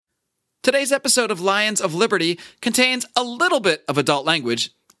Today's episode of Lions of Liberty contains a little bit of adult language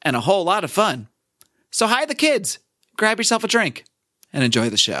and a whole lot of fun. So hide the kids, grab yourself a drink, and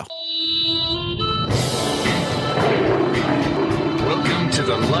enjoy the show. Welcome to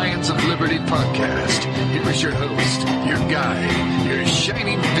the Lions of Liberty podcast. Here is your host, your guide, your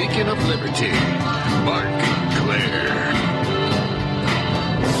shining beacon of liberty, Mark Claire.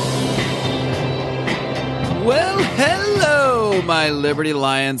 Well, hello, my Liberty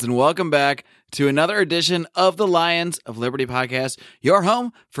Lions, and welcome back to another edition of the Lions of Liberty podcast, your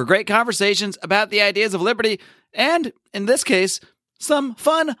home for great conversations about the ideas of liberty, and, in this case, some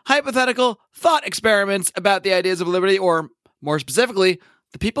fun, hypothetical thought experiments about the ideas of liberty, or more specifically,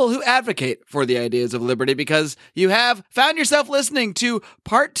 the people who advocate for the ideas of liberty, because you have found yourself listening to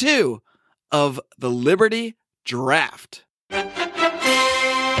part 2 of the Liberty Draft.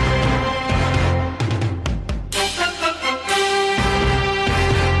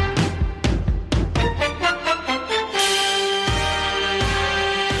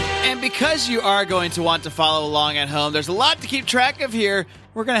 Because you are going to want to follow along at home, there's a lot to keep track of here.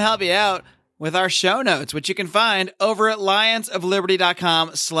 We're going to help you out with our show notes, which you can find over at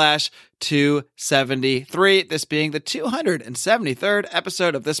lionsofliberty.com/273, this being the 273rd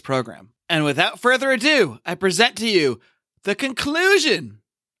episode of this program. And without further ado, I present to you the conclusion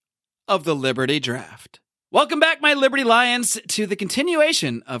of the Liberty Draft. Welcome back, my Liberty Lions, to the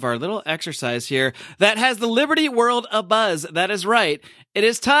continuation of our little exercise here that has the Liberty world abuzz. That is right. It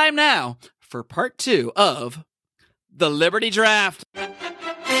is time now for part 2 of the Liberty Draft.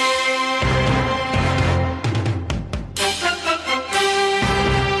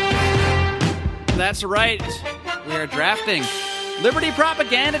 That's right. We are drafting Liberty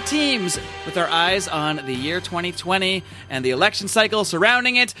propaganda teams with our eyes on the year 2020 and the election cycle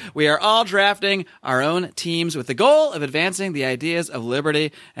surrounding it. We are all drafting our own teams with the goal of advancing the ideas of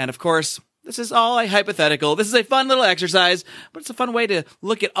liberty. And of course, this is all a hypothetical. This is a fun little exercise, but it's a fun way to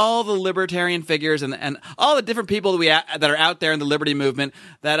look at all the libertarian figures and all the different people that are out there in the liberty movement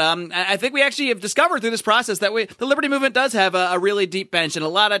that I think we actually have discovered through this process that the liberty movement does have a really deep bench and a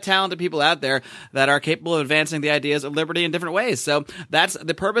lot of talented people out there that are capable of advancing the ideas of liberty in different ways. So that's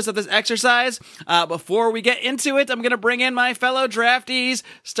the purpose of this exercise. Before we get into it, I'm going to bring in my fellow draftees,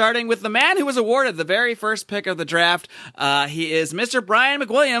 starting with the man who was awarded the very first pick of the draft. He is Mr. Brian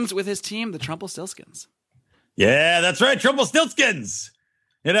McWilliams with his team, the Trumpelstiltskins. Yeah, that's right, Trumpelstiltskins.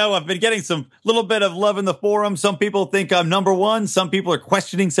 You know, I've been getting some little bit of love in the forum. Some people think I'm number one. Some people are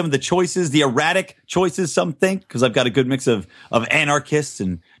questioning some of the choices, the erratic choices, some think, because I've got a good mix of anarchists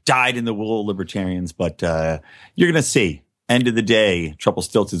and dyed-in-the-wool libertarians. But you're going to see, end of the day,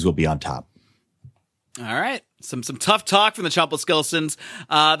 Trumpelstiltskins will be on top. All right. Some tough talk from the Trumpelstiltskins.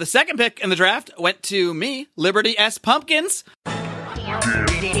 The second pick in the draft went to me, Liberty S. Pumpkins.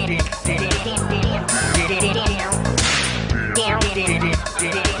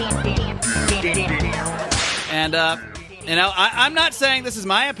 And, I'm not saying this is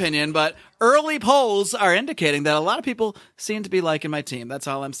my opinion, but early polls are indicating that a lot of people seem to be liking my team. That's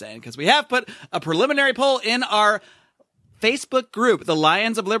all I'm saying, because we have put a preliminary poll in our Facebook group, the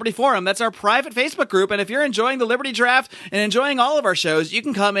Lions of Liberty Forum. That's our private Facebook group. And if you're enjoying the Liberty Draft and enjoying all of our shows, you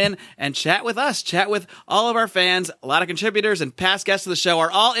can come in and chat with us, chat with all of our fans. A lot of contributors and past guests of the show are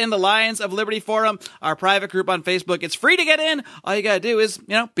all in the Lions of Liberty Forum, our private group on Facebook. It's free to get in. All you got to do is,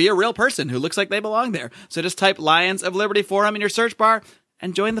 be a real person who looks like they belong there. So just type Lions of Liberty Forum in your search bar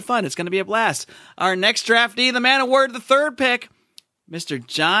and join the fun. It's going to be a blast. Our next draftee, the man awarded the third pick, Mr.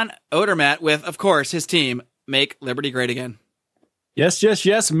 John Odermatt with, of course, his team, Make Liberty Great Again.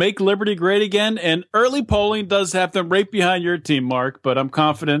 Yes. Make Liberty great again. And early polling does have them right behind your team, Mark. But I'm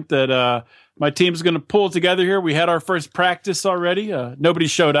confident that my team's going to pull together here. We had our first practice already. Nobody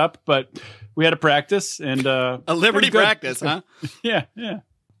showed up, but we had a practice. And a Liberty practice, huh? Yeah.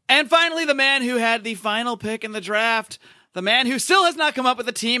 And finally, the man who had the final pick in the draft, the man who still has not come up with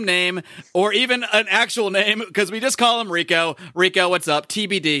a team name or even an actual name, because we just call him Rico. Rico, what's up?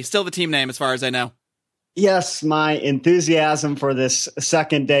 TBD. Still the team name as far as I know. Yes, my enthusiasm for this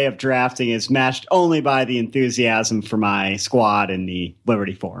second day of drafting is matched only by the enthusiasm for my squad in the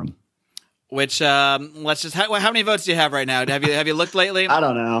Liberty Forum. Which, how many votes do you have right now? Have you looked lately? I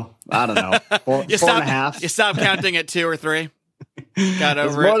don't know. Four and a half. You stopped counting at 2 or 3? Got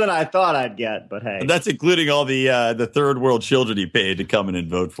over it. More than I thought I'd get, but hey. And that's including all the third world children he paid to come in and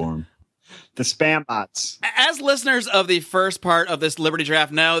vote for him. The spam bots. As listeners of the first part of this Liberty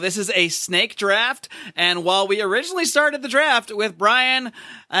draft know, this is a snake draft. And while we originally started the draft with Brian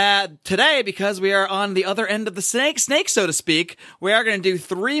today, because we are on the other end of the snake, so to speak, we are going to do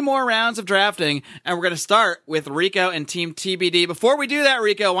 3 more rounds of drafting. And we're going to start with Rico and Team TBD. Before we do that,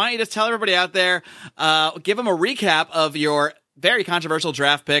 Rico, why don't you just tell everybody out there, give them a recap of your very controversial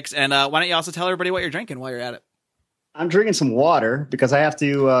draft picks. And why don't you also tell everybody what you're drinking while you're at it? I'm drinking some water because I have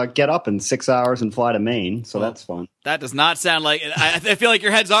to get up in 6 hours and fly to Maine, so that's fun. That does not sound like it. I feel like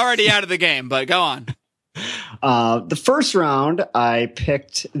your head's already out of the game, but go on. The first round, I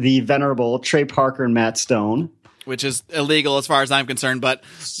picked the venerable Trey Parker and Matt Stone. Which is illegal as far as I'm concerned, but...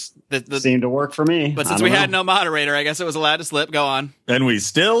 seemed to work for me. But since we had no moderator, I guess it was allowed to slip. Go on. And we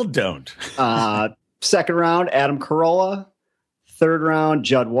still don't. Second round, Adam Carolla. Third round,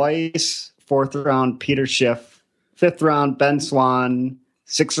 Judd Weiss. Fourth round, Peter Schiff. Fifth round, Ben Swan.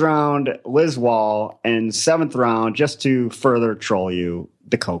 Sixth round, Liz Wall. And seventh round, just to further troll you,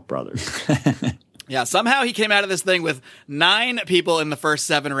 the Koch brothers. Yeah, somehow he came out of this thing with 9 people in the first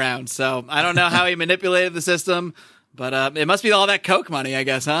 7 rounds. So I don't know how he manipulated the system, but it must be all that Coke money, I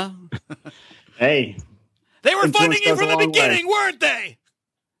guess, huh? Hey. They were funding you from the beginning, weren't they?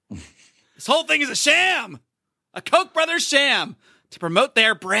 This whole thing is a sham. A Koch brothers sham to promote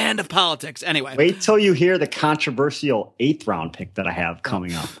their brand of politics. Anyway. Wait till you hear the controversial 8th round pick that I have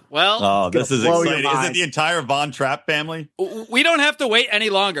coming up. Well, this is exciting. Is it the entire Von Trapp family? We don't have to wait any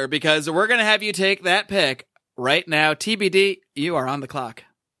longer because we're going to have you take that pick right now. TBD, you are on the clock.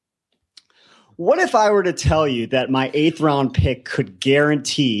 What if I were to tell you that my 8th round pick could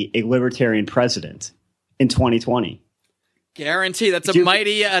guarantee a libertarian president in 2020? Guarantee. That's a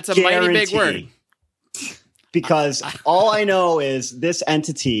mighty big word. Because all I know is this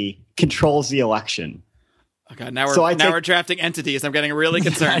entity controls the election. Okay, now we're drafting entities. I'm getting really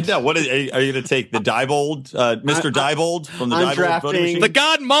concerned. I know. What are you going to take? The Diebold, Mr. Diebold from the Diebold voting machine? The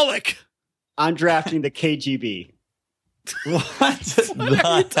God Moloch. I'm drafting the KGB. What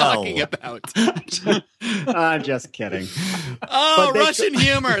are you talking about? I'm just kidding. Oh, Russian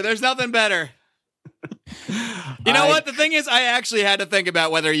humor. There's nothing better. You know what? The thing is, I actually had to think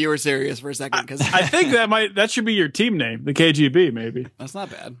about whether you were serious for a second because I think that should be your team name, the KGB. Maybe that's not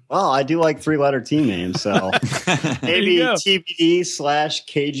bad. Well, I do like 3-letter team names, so maybe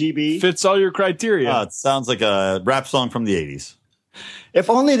TBD/KGB fits all your criteria. It sounds like a rap song from the 80s. If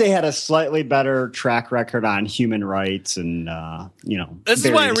only they had a slightly better track record on human rights and This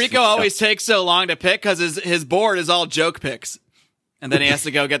is why Rico always takes so long to pick because his board is all joke picks, and then he has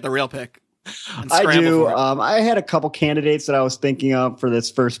to go get the real pick. I do. I had a couple candidates that I was thinking of for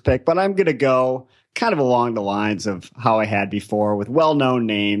this first pick, but I'm going to go kind of along the lines of how I had before with well-known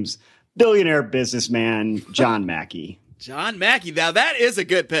names. Billionaire businessman John Mackey. John Mackey. Now, that is a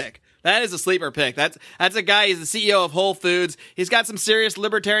good pick. That is a sleeper pick. That's a guy. He's the CEO of Whole Foods. He's got some serious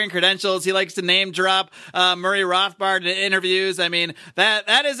libertarian credentials. He likes to name drop Murray Rothbard in interviews. I mean,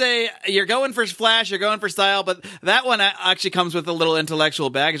 that is you're going for flash, you're going for style, but that one actually comes with a little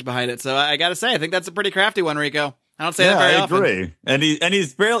intellectual baggage behind it. So I got to say, I think that's a pretty crafty one, Rico. I don't say that very often. I agree. And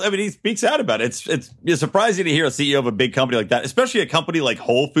he's barely, he speaks out about it. It's surprising to hear a CEO of a big company like that, especially a company like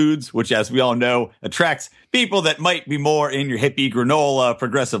Whole Foods, which, as we all know, attracts people that might be more in your hippie granola,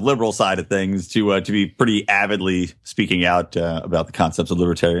 progressive liberal side of things to be pretty avidly speaking out about the concepts of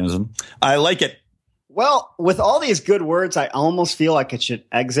libertarianism. I like it. Well, with all these good words, I almost feel like it should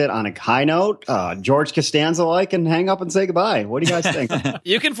exit on a high note, George Costanza-like, and hang up and say goodbye. What do you guys think?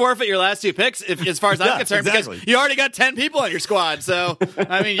 You can forfeit your last 2 picks, as far as I'm concerned, exactly. Because you already got 10 people on your squad. So,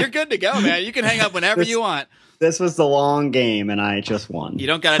 I mean, you're good to go, man. You can hang up whenever you want. This was the long game, and I just won. You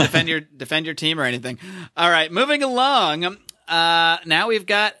don't got to defend your team or anything. All right, moving along. Now we've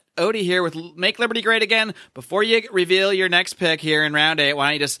got Odie here with Make Liberty Great Again. Before you reveal your next pick here in round 8, why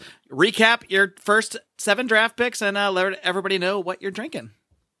don't you just recap your first 7 draft picks and let everybody know what you're drinking.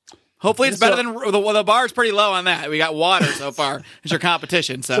 Hopefully it's better than the bar's pretty low on that. We got water so far as your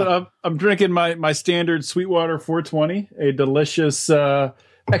competition. So I'm drinking my standard Sweetwater 420, a delicious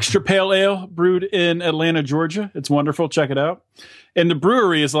extra pale ale brewed in Atlanta, Georgia. It's wonderful. Check it out. And the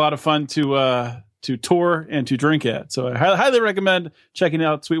brewery is a lot of fun to tour and to drink at. So I highly recommend checking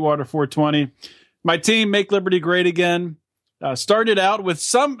out Sweetwater 420. My team, Make Liberty Great Again, started out with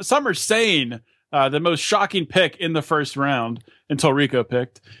some are saying the most shocking pick in the first round until Rico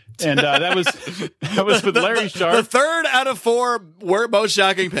picked. And that was with Larry Sharp. The 3rd out of 4 were most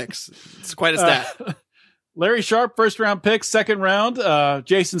shocking picks. It's quite a stat. Larry Sharp, first round pick. Second round,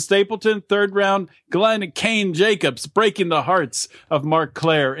 Jason Stapleton. Third round, Glenn Kane Jacobs, breaking the hearts of Mark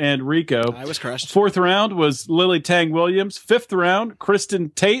Claire and Rico. I was crushed. Fourth round was Lily Tang Williams. Fifth round,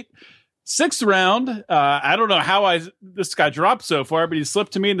 Kristen Tate. 6th round, I don't know how this guy dropped so far, but he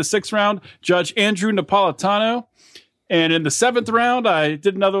slipped to me in the 6th round, Judge Andrew Napolitano. And in the 7th round, I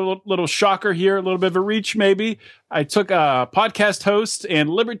did another little shocker here, a little bit of a reach maybe. I took a podcast host and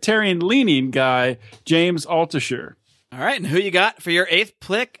libertarian-leaning guy, James Altucher. All right, and who you got for your 8th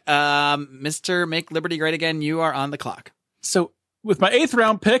pick? Mr. Make Liberty Great Again, you are on the clock. So with my 8th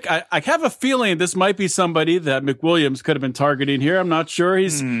round pick, I have a feeling this might be somebody that McWilliams could have been targeting here. I'm not sure.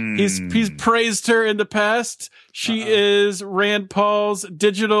 He's praised her in the past. She is Rand Paul's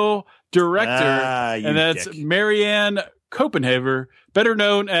digital director, and that's dick. Marianne Copenhaver, better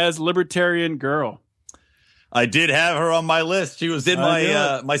known as Libertarian Girl. I did have her on my list. She was in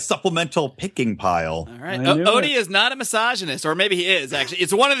my supplemental picking pile. All right. Odie is not a misogynist, or maybe he is, actually.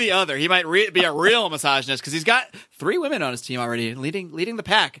 It's one or the other. He might be a real misogynist because he's got 3 women on his team already, leading the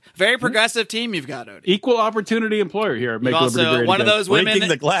pack. Very progressive team you've got, Odie. Equal opportunity employer here. Make also one of those women. Breaking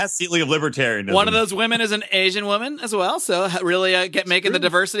the glass ceiling of libertarianism. One of those women is an Asian woman as well, so really making the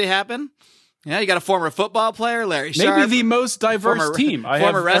diversity happen. Yeah, you got a former football player, Larry Sharp. Maybe the most diverse team. I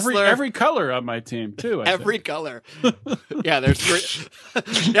have wrestler. every color on my team, too. Every color. Yeah, there's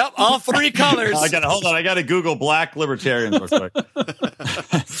 3. Yep, all 3 colors. Hold on. I got to Google black libertarians real quick.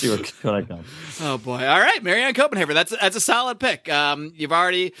 See what I got. Oh, boy. All right, Marianne Copenhaver. That's a solid pick. You've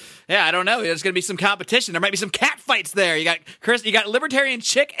already, I don't know. There's going to be some competition. There might be some cat fights there. You got Libertarian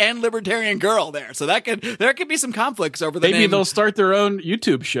Chick and Libertarian Girl there. So there could be some conflicts over the Maybe they'll start their own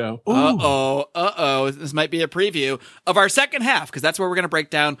YouTube show. Uh-oh. This might be a preview of our second half, because that's where we're going to break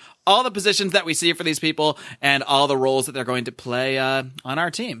down all the positions that we see for these people and all the roles that they're going to play on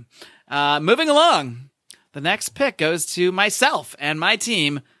our team. Moving along, the next pick goes to myself and my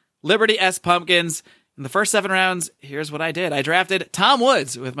team, Liberty S Pumpkins. In the first 7 rounds, here's what I did. I drafted Tom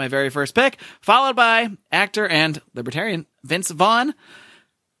Woods with my very first pick, followed by actor and libertarian Vince Vaughn,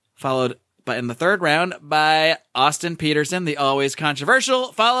 followed in the 3rd round by Austin Peterson, the always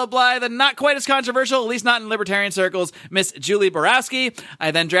controversial, followed by the not quite as controversial, at least not in libertarian circles, Miss Julie Borowski.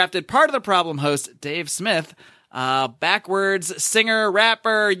 I then drafted part of the problem host, Dave Smith, backwards singer,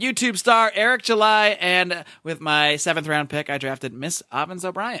 rapper, YouTube star, Eric July, and with my 7th round pick, I drafted Miss Ovens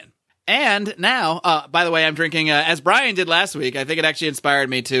O'Brien. And now, by the way, I'm drinking, as Brian did last week, I think it actually inspired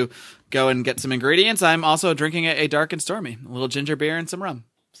me to go and get some ingredients. I'm also drinking a Dark and Stormy, a little ginger beer and some rum.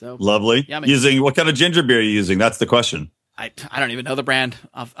 So lovely. Yummy. Using what kind of ginger beer are you using? That's the question. I don't even know the brand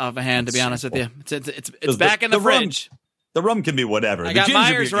off a hand, to be honest with you. It's back in the fridge. The rum can be whatever. I got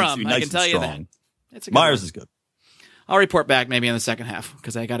Myers rum. I can tell you that. It's a good Myers one. is good. I'll report back maybe in the second half,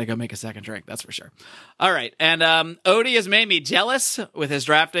 because I got to go make a second drink. That's for sure. All right. And Odie has made me jealous with his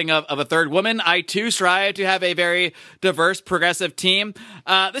drafting of a 3rd woman. I, too, strive to have a very diverse, progressive team.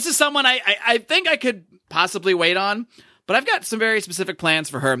 This is someone I think I could possibly wait on, but I've got some very specific plans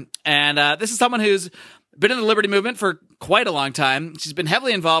for her. And this is someone who's been in the Liberty movement for quite a long time. She's been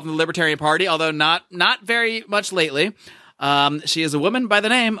heavily involved in the Libertarian Party, although not very much lately. She is a woman by the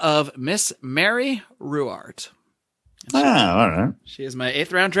name of Miss Mary Ruwart. All right. She is my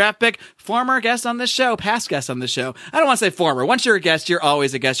 8th round draft pick, former guest on this show, past guest on this show. I don't want to say former. Once you're a guest, you're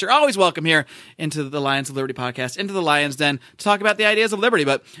always a guest. You're always welcome here into the Lions of Liberty podcast, into the Lions Den, to talk about the ideas of liberty.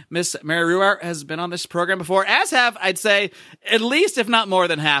 But Miss Mary Ruwart has been on this program before, as have, I'd say, at least, if not more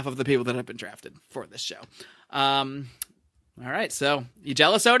than half of the people that have been drafted for this show. All right, so you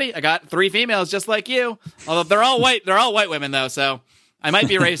jealous, Odie? I got 3 females just like you. Although they're all white women, though, so I might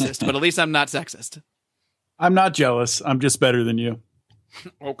be racist, but at least I'm not sexist. I'm not jealous. I'm just better than you.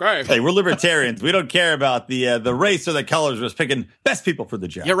 Okay. Hey, we're libertarians. We don't care about the race or the colors. We're just picking best people for the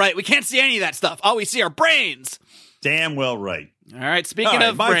job. You're right. We can't see any of that stuff. All we see are brains. Damn well right. All right. Speaking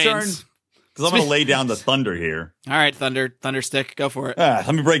of my brains. turn, because I'm going to lay down the thunder here. All right, Thunder Stick. Go for it.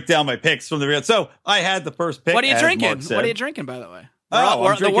 Let me break down my picks from the real. So I had the first pick. What are you drinking? What are you drinking, by the way?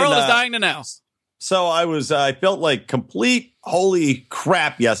 I'm the world is dying to know. So I felt like complete holy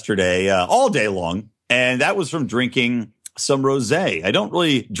crap yesterday, all day long. And that was from drinking some rosé. I don't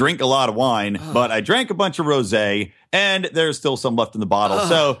really drink a lot of wine, but I drank a bunch of rosé, and there's still some left in the bottle.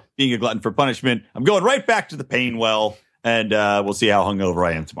 So being a glutton for punishment, I'm going right back to the pain well, and we'll see how hungover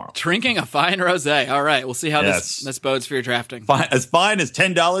I am tomorrow. Drinking a fine rosé. All right. We'll see how this bodes for your drafting. Fine as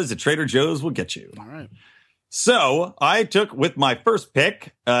 $10 at Trader Joe's will get you. All right. So I took with my first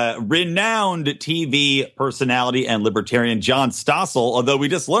pick, renowned TV personality and libertarian John Stossel, although we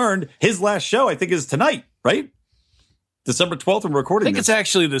just learned his last show, I think, is tonight, right? December 12th, I'm recording I think this. It's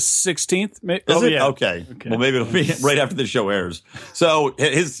actually the 16th. Is it? Yeah. Okay. Well, maybe it'll be right after the show airs. So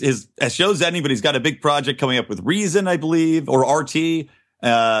his show's ending, but he's got a big project coming up with Reason, I believe, or RT.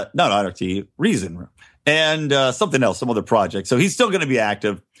 No, not RT, Reason. And something else, some other project. So he's still going to be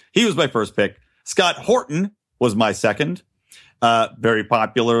active. He was my first pick. Scott Horton was my second. Very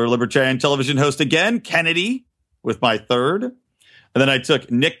popular libertarian television host again. Kennedy with my third. And then I took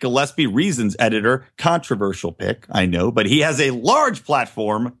Nick Gillespie, Reasons editor. Controversial pick, I know, but he has a large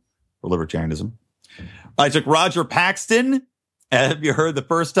platform for libertarianism. I took Roger Paxton. Have you heard the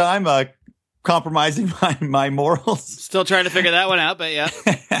first time? Compromising my morals. Still trying to figure that one out, but yeah.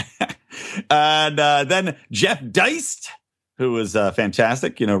 And then Jeff Deist, who was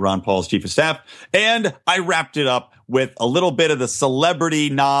fantastic, Ron Paul's chief of staff. And I wrapped it up with a little bit of the celebrity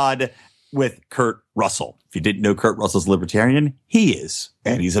nod with Kurt Russell. If you didn't know Kurt Russell's libertarian, he is,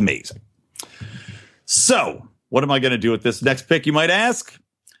 and he's amazing. So what am I going to do with this next pick, you might ask?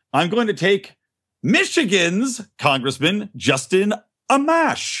 I'm going to take Michigan's Congressman Justin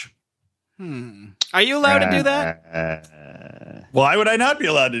Amash. Are you allowed to do that? Why would I not be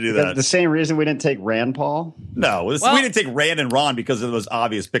allowed to do that? The same reason we didn't take Rand Paul? No, we didn't take Rand and Ron because of the most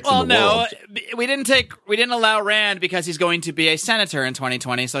obvious picks in the world. We didn't allow Rand because he's going to be a senator in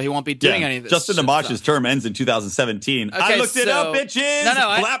 2020, so he won't be doing any of this. Justin Amash's term ends in 2017. Okay, I looked it up, bitches. No,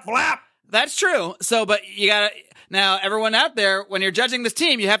 flap, flap. That's true. So, but you gotta. Now, everyone out there, when you're judging this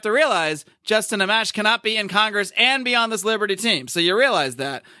team, you have to realize Justin Amash cannot be in Congress and be on this Liberty team. So you realize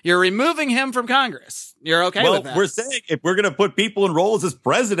that. You're removing him from Congress. You're okay with that. Well, we're saying if we're going to put people in roles as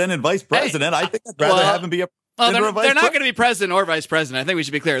president and vice president, I think I'd rather have him be a president or a vice they're not president. going to be president or vice president. I think we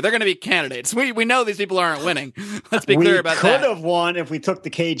should be clear. They're going to be candidates. We know these people aren't winning. Let's be clear about that. We could have won if we took the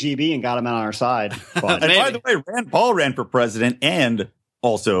KGB and got him on our side. But And by the way, Rand Paul ran for president and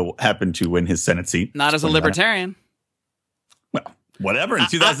also happened to win his Senate seat. Not as a libertarian. Well, whatever. In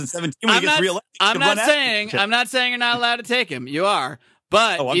 2017, when he gets reelected, I'm not saying you're not allowed to take him. You are,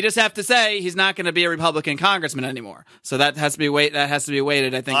 but you just have to say he's not going to be a Republican congressman anymore. So that has to be weighted.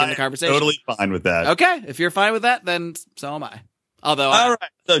 I think, in the conversation. Totally fine with that. Okay, if you're fine with that, then so am I. Although, all right.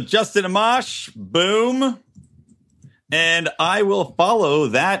 So Justin Amash, boom, and I will follow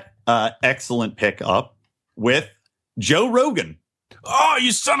that excellent pick up with Joe Rogan. Oh,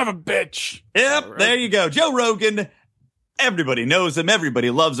 you son of a bitch! Yep, there you go, Joe Rogan. Everybody knows him. Everybody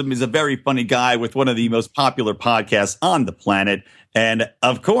loves him. He's a very funny guy with one of the most popular podcasts on the planet. And,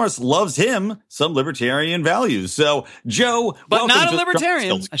 of course, loves him some libertarian values. So, Joe, but not a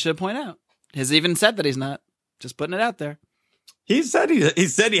libertarian, I should point out. Has even said that he's not. Just putting it out there. He said he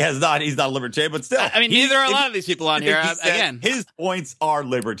has not. He's not a libertarian, but still. I mean, neither are a lot of these people on here. Again, his points are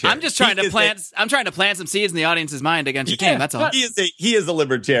libertarian. I'm just trying to plant. I'm trying to plant some seeds in the audience's mind against your team. That's all. He is a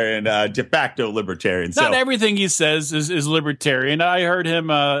libertarian, de facto libertarian. Not everything he says is libertarian. I heard him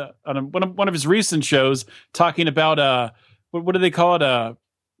on one of his recent shows talking about what do they call it?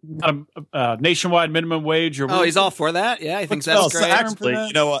 Nationwide minimum wage. He's all for that. Yeah, I think that's great. So actually,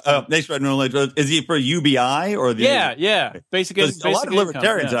 nationwide minimum wage. Is he for UBI or the? Yeah. Basically, a lot of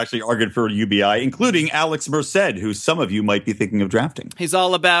libertarians actually argued for UBI, including Alex Merced, who some of you might be thinking of drafting. He's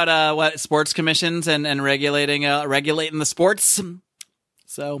all about sports commissions and regulating the sports.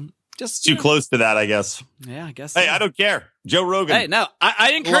 So just too close to that, I guess. Yeah, I guess. Hey, so. I don't care. Joe Rogan. Hey, no,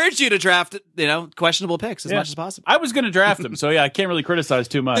 I encourage you to draft, questionable picks as much as possible. I was going to draft him, so yeah, I can't really criticize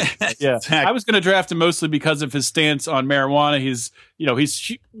too much. Yeah, I was going to draft him mostly because of his stance on marijuana. He's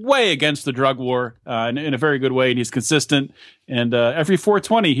way against the drug war in a very good way, and he's consistent. And every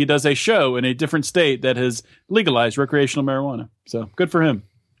 420, he does a show in a different state that has legalized recreational marijuana. So good for him.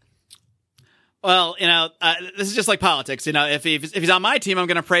 Well, this is just like politics. If he's on my team, I'm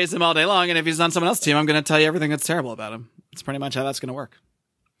going to praise him all day long, and if he's on someone else's team, I'm going to tell you everything that's terrible about him. It's pretty much how that's going to work.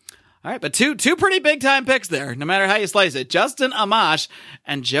 All right, but two pretty big time picks there, no matter how you slice it. Justin Amash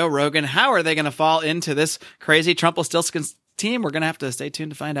and Joe Rogan. How are they going to fall into this crazy Trumpelstiltskin team? We're going to have to stay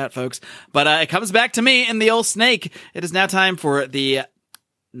tuned to find out, folks. But it comes back to me in the old snake. It is now time for the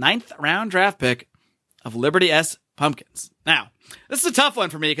 9th round draft pick of Liberty S. Pumpkins. Now, this is a tough one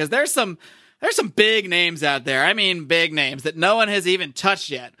for me because there's some big names out there. I mean, big names that no one has even touched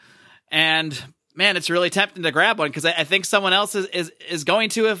yet. And man, it's really tempting to grab one because I think someone else is going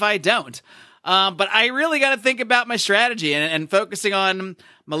to if I don't. But I really got to think about my strategy and focusing on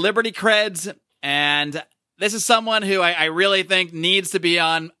my Liberty creds. And this is someone who I really think needs to be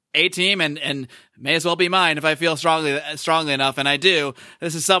on a team and may as well be mine if I feel strongly enough, and I do.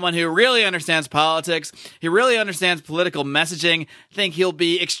 This is someone who really understands politics. He really understands political messaging. I think he'll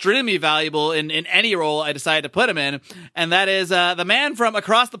be extremely valuable in any role I decide to put him in, and that is the man from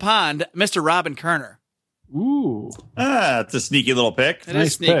across the pond, Mr. Robin Kerner. Ooh. It's a sneaky little pick. It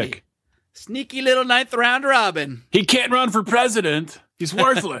is sneaky. Pick. Sneaky little 9th round Robin. He can't run for president. He's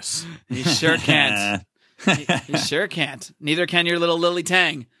worthless. He sure can't. he sure can't. Neither can your little Lily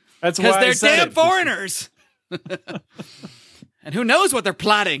Tang. That's why because they're damn foreigners. And who knows what they're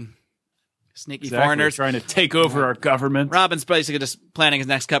plotting? Sneaky foreigners trying to take over our government. Robin's basically just planning his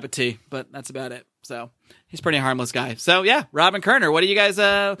next cup of tea, but that's about it. So he's a pretty harmless guy. So yeah, Robin Kerner. What do you guys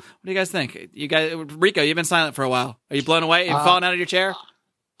think? You guys, Rico, you've been silent for a while. Are you blown away? Are you falling out of your chair?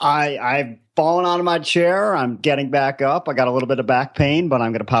 I've fallen out of my chair. I'm getting back up. I got a little bit of back pain, but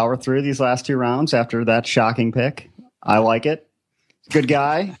I'm going to power through these last 2 rounds after that shocking pick. I like it. Good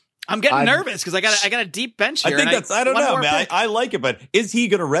guy. I'm getting nervous because I got a deep bench here. I don't know, man. I like it, but is he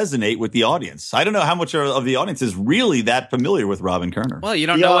going to resonate with the audience? I don't know how much of the audience is really that familiar with Robin Kerner. Well, you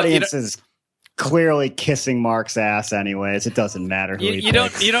don't the know. The audience is clearly kissing Mark's ass anyways. It doesn't matter who you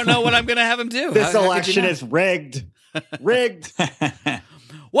don't know what I'm going to have him do. This election is rigged. Rigged.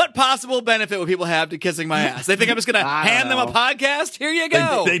 What possible benefit would people have to kissing my ass? They think I'm just going to hand them a podcast? Here you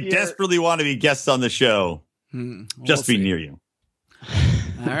go. They desperately want to be guests on the show. Just be near you.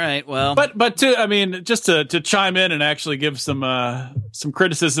 All right. Well, but just to chime in and actually give some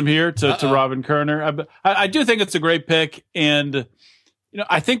criticism here to Robin Kerner. I do think it's a great pick, and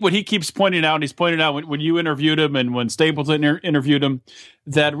I think what he keeps pointing out, and he's pointed out when you interviewed him and when Stapleton interviewed him,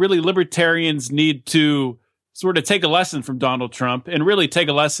 that really libertarians need to sort of take a lesson from Donald Trump and really take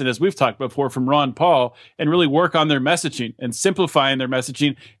a lesson, as we've talked before, from Ron Paul, and really work on their messaging and simplifying their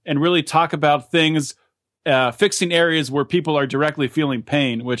messaging and really talk about things. Fixing areas where people are directly feeling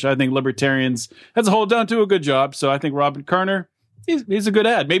pain, which I think libertarians as a whole don't do a good job. So I think Robin Kerner, he's a good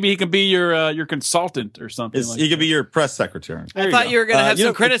ad. Maybe he can be your consultant or something. He could be your press secretary. I thought you were going to have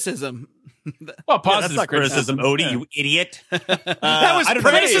some criticism. Well, positive that's not criticism, Odie, you idiot. That was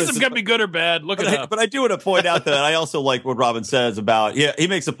criticism can be good or bad. Look it up. But I do want to point out that I also like what Robin says about, he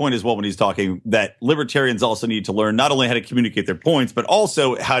makes a point as well when he's talking that libertarians also need to learn not only how to communicate their points, but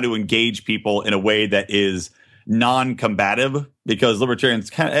also how to engage people in a way that is non-combative, because libertarians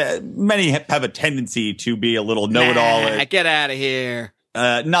many have a tendency to be a little know-it-all. Get out of here.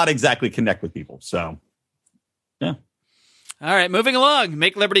 Not exactly connect with people. So, yeah. All right, moving along.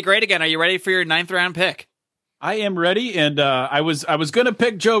 Make Liberty great again. Are you ready for your 9th round pick? I am ready, and I was going to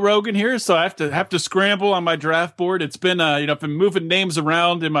pick Joe Rogan here, so I have to scramble on my draft board. It's been I've been moving names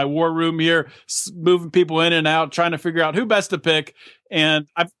around in my war room here, moving people in and out, trying to figure out who best to pick, and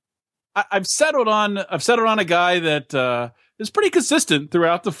I've settled on a guy that is pretty consistent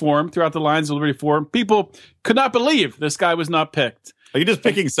throughout the Lions of Liberty forum. People could not believe this guy was not picked. Are you just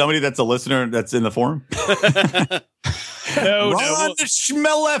picking somebody that's a listener that's in the forum? Ron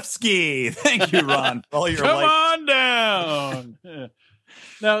Schmelewski. Thank you, Ron, for all your Come on down.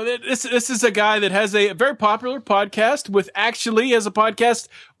 No, this is a guy that has a very popular podcast has a podcast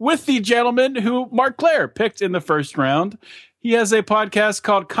with the gentleman who Mark Claire picked in the first round. He has a podcast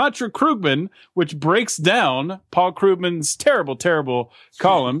called Contra Krugman, which breaks down Paul Krugman's terrible, terrible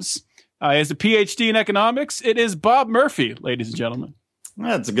columns. He has a PhD in economics. It is Bob Murphy, ladies and gentlemen.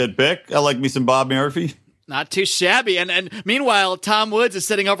 That's a good pick. I like me some Bob Murphy. Not too shabby. And meanwhile, Tom Woods is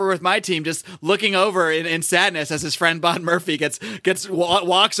sitting over with my team, just looking over in sadness as his friend Bob Murphy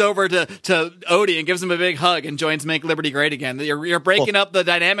walks over to Odie and gives him a big hug and joins Make Liberty Great Again. You're breaking up the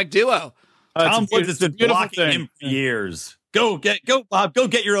dynamic duo. Tom Woods has been blocking him for years. Go Bob. Go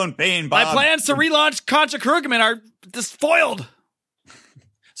get your own pain, Bob. My plans to relaunch Contra Krugman are just foiled.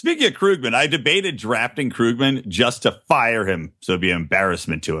 Speaking of Krugman, I debated drafting Krugman just to fire him, so it'd be an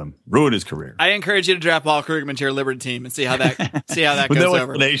embarrassment to him, ruin his career. I encourage you to draft Paul Krugman to your Liberty team and see how that With goes no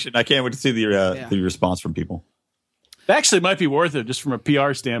over. Explanation. I can't wait to see the response from people. It actually might be worth it just from a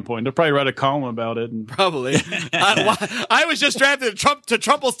PR standpoint. They'll probably write a column about it. Probably. I was just drafted to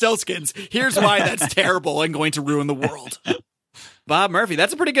Trumpelstiltskins. Here's why that's terrible and going to ruin the world. Bob Murphy,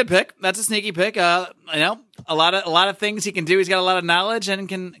 that's a pretty good pick. That's a sneaky pick. A lot of things he can do. He's got a lot of knowledge and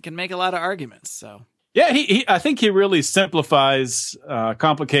can make a lot of arguments. So yeah, I think he really simplifies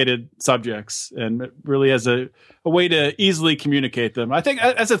complicated subjects and really has a way to easily communicate them. I think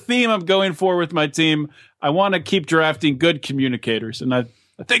as a theme I'm going for with my team, I want to keep drafting good communicators, and I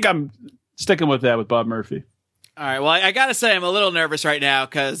think I'm sticking with that with Bob Murphy. All right. Well, I got to say I'm a little nervous right now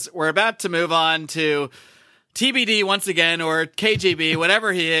because we're about to move on to TBD once again, or KGB,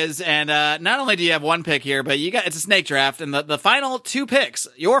 whatever he is. And not only do you have one pick here, but it's a snake draft, and the final 2 picks,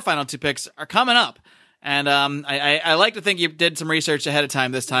 your final 2 picks, are coming up. And I like to think you did some research ahead of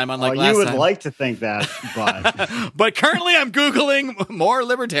time this time, unlike last time. You would like to think that, but but currently I'm Googling more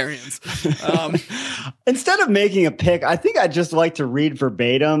libertarians. Instead of making a pick, I think I'd just like to read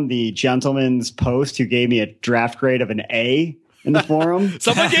verbatim the gentleman's post who gave me a draft grade of an A in the forum.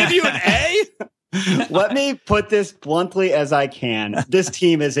 Someone gave you an A? Let me put this bluntly as I can. This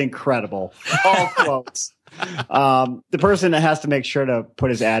team is incredible. All quotes. The person that has to make sure to put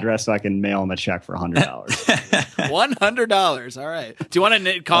his address so I can mail him a check for $100. $100. All right. Do you want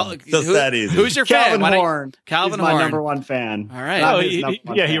to call? Just that easy. Who's your fan? Calvin Horn. Calvin He's my Horn. number one fan. All right. Not Oh, his number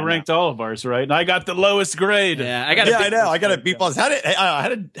one he fan, ranked all of ours, right? And I got the lowest grade. Yeah, I know. I got a B plus. How did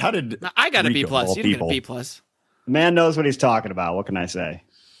I got a B Rico, plus. of all You didn't get a people. B plus. The man knows what he's talking about. What can I say?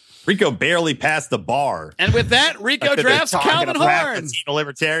 Rico barely passed the bar? And with that, Rico drafts talking Calvin about Horn. Latino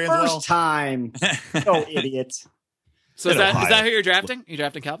libertarians. First Will? time. Oh, idiot. So In is that Ohio. who you're drafting? You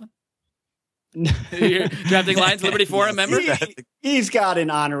drafting Calvin? You're drafting Lions Liberty Forum member? He's got an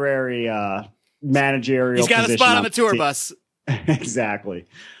honorary managerial He's got a position spot on the the tour team. bus. Exactly.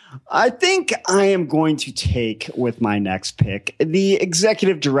 I think I am going to take with my next pick the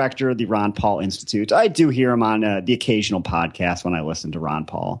executive director of the Ron Paul Institute. I do hear him on the occasional podcast when I listen to Ron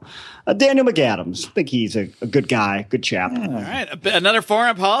Paul. Daniel McAdams. I think he's a good guy, good chap. All right, another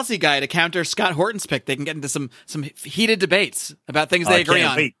foreign policy guy to counter Scott Horton's pick. They can get into some heated debates about things they agree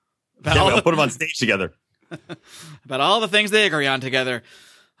on. Wait. About Yeah, all we'll the- put them on stage together. about all the things they agree on together.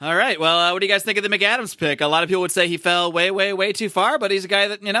 All right. Well, what do you guys think of the McAdams pick? A lot of people would say he fell way, way, way too far, but he's a guy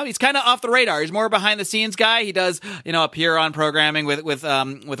that, he's kind of off the radar. He's more behind the scenes guy. He does, appear on programming with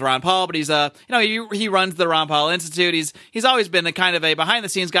Ron Paul, but he's, he runs the Ron Paul Institute. He's always been a kind of a behind the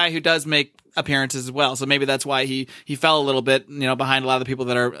scenes guy who does make appearances as well. So maybe that's why he fell a little bit, behind a lot of the people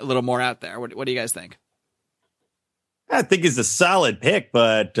that are a little more out there. What do you guys think? I think he's a solid pick,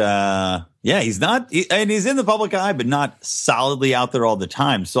 but he's not. He's in the public eye, but not solidly out there all the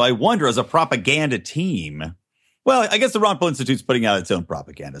time. So I wonder, as a propaganda team, well, I guess the Ron Paul Institute's putting out its own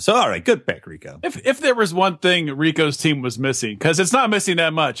propaganda. So all right, good pick, Rico. If there was one thing Rico's team was missing, because it's not missing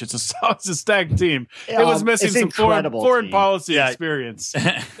that much, it's a stacked team. It was missing it's some incredible foreign team. policy Yeah. experience,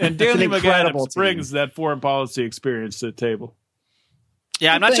 and Daniel incredible McAdams brings that foreign policy experience to the table.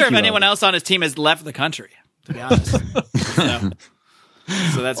 Yeah, I'm not Thank sure if you, anyone Owen. else on his team has left the country, to be honest.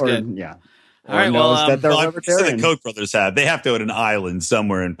 So that's Or, good. yeah. All right, Or well, knows that they're Well, I'm sure the libertarian. Koch brothers have. They have to own an island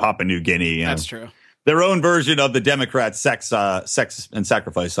somewhere in Papua New Guinea. you know. That's true. Their own version of the Democrat sex and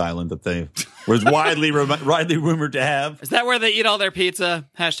sacrifice island that they was widely rumored to have. Is that where they eat all their pizza?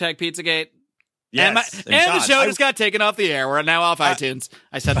 Hashtag Pizzagate. Yes, And the God, show just got taken off the air. We're now off iTunes.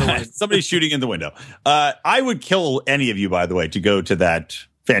 I said the word. Somebody's shooting in the window. I would kill any of you, by the way, to go to that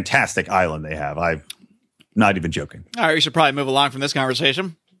fantastic island they have. I'm not even joking. All right, we should probably move along from this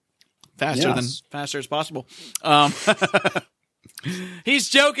conversation faster as possible. He's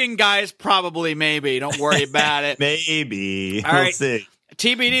joking, guys. Probably, maybe. Don't worry about it. Maybe. All We'll right. see.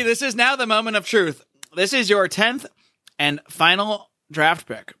 TBD, this is now the moment of truth. This is your 10th and final draft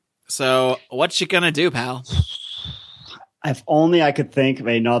pick. So what you gonna do, pal? If only I could think of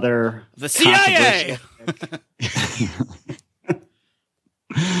another. The CIA!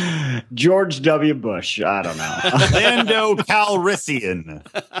 George W. Bush. I don't know. Lando Calrissian.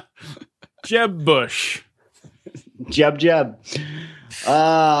 Jeb Bush. Jeb.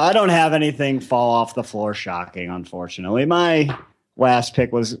 I don't have anything fall off the floor shocking, unfortunately. My last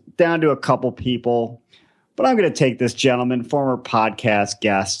pick was down to a couple people, but I'm going to take this gentleman, former podcast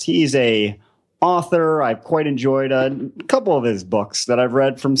guest. He's a author. I've quite enjoyed a couple of his books that I've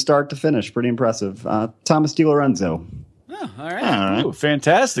read from start to finish. Pretty impressive. Thomas DiLorenzo. Oh, all right. Ooh,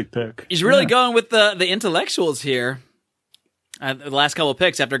 fantastic pick. He's really going with the intellectuals here. The last couple of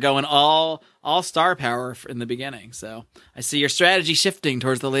picks after going all star power in the beginning. So I see your strategy shifting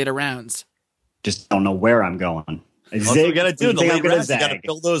towards the later rounds. Just don't know where I'm going. That's what you got to do in the Think I'm late gonna rounds. You got to zag?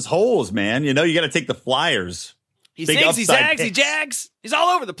 fill those holes, man. You got to take the flyers. He Big zigs, he upside zags, he picks. jags. He's all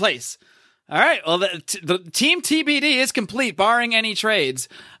over the place. All right. Well, the team TBD is complete, barring any trades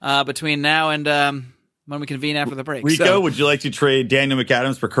between now and when we convene after the break. Rico, So, would you like to trade Daniel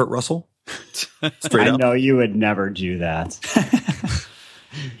McAdams for Kurt Russell? Straight I up. know you would never do that.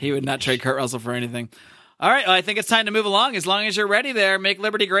 he would not trade Kurt Russell for anything. All right. Well, I think it's time to move along. As long as you're ready there, make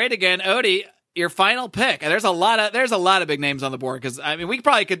Liberty great again. Odie, your final pick. And there's a lot of big names on the board because we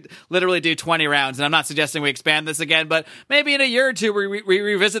probably could literally do 20 rounds. And I'm not suggesting we expand this again, but maybe in a year or two we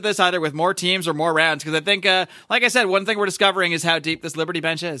revisit this either with more teams or more rounds. Because I think, like I said, one thing we're discovering is how deep this Liberty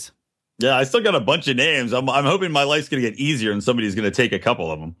bench is. Yeah, I still got a bunch of names. I'm hoping my life's going to get easier and somebody's going to take a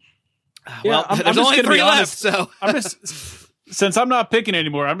couple of them. Well, I'm there's just only gonna be 3 left, honest. so I'm just since I'm not picking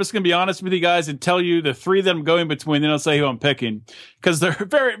anymore, I'm just going to be honest with you guys and tell you the 3 that I'm going between. Then I'll say who I'm picking because they're a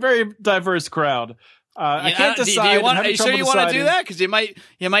very, very diverse crowd. I can't decide. Are you sure you want to do that? Because you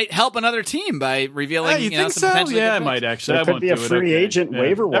might help another team by revealing. You think some so? potentially Yeah, I good might picks. actually. There I could won't be a do it. free Okay. agent Yeah,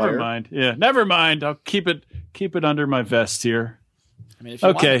 waiver Never wire. mind. Yeah, never mind. I'll keep it under my vest here. I mean, if you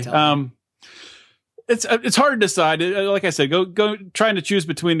want Okay. to tell me. It's hard to decide. Like I said, go trying to choose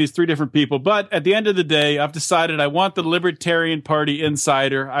between these three different people. But at the end of the day, I've decided I want the Libertarian Party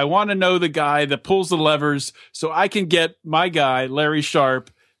insider. I want to know the guy that pulls the levers so I can get my guy, Larry Sharpe,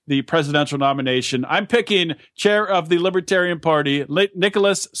 the presidential nomination. I'm picking chair of the Libertarian Party,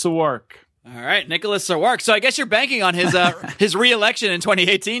 Nicholas Sawark. All right, Nicholas Sawark. So I guess you're banking on his his re-election in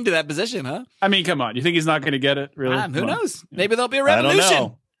 2018 to that position, huh? I mean, come on. You think he's not going to get it? Really? Who knows? Maybe there'll be a revolution. I don't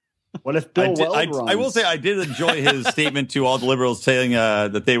know. What if Bill Weld runs? I will say I did enjoy his statement to all the liberals saying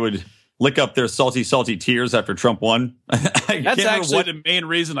that they would lick up their salty, salty tears after Trump won. That's actually the main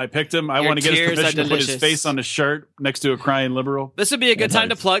reason I picked him. I want to get his permission to put his face on his shirt next to a crying liberal. This would be a good time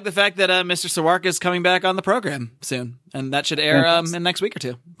to plug the fact that Mr. Sawark is coming back on the program soon, and that should air in the next week or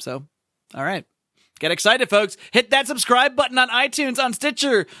two. So, all right. Get excited, folks. Hit that subscribe button on iTunes, on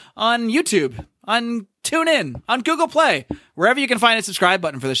Stitcher, on YouTube, on TuneIn, on Google Play, wherever you can find a subscribe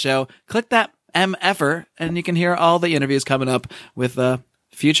button for the show. Click that MFer, and you can hear all the interviews coming up with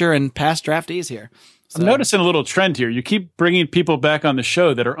future and past draftees here. So, I'm noticing a little trend here. You keep bringing people back on the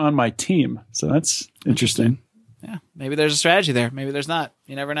show that are on my team. So that's interesting. Yeah, maybe there's a strategy there. Maybe there's not.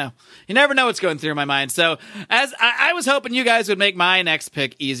 You never know. You never know what's going through my mind. So as I was hoping you guys would make my next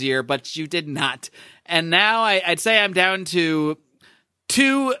pick easier, but you did not. And now I'd say I'm down to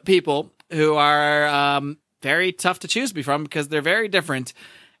two people who are very tough to choose from because they're very different.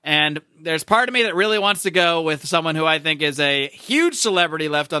 And there's part of me that really wants to go with someone who I think is a huge celebrity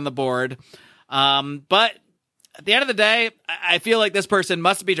left on the board. But at the end of the day, I feel like this person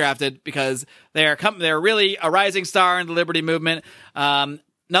must be drafted because they're really a rising star in the Liberty movement.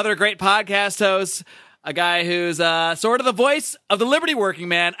 Another great podcast host, a guy who's sort of the voice of the Liberty working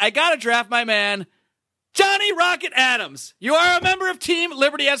man. I got to draft my man, Johnny Rocket Adams. You are a member of Team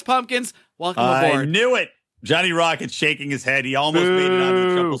Liberty as Pumpkins. Welcome aboard. I knew it. Johnny Rocket shaking his head. He almost made it onto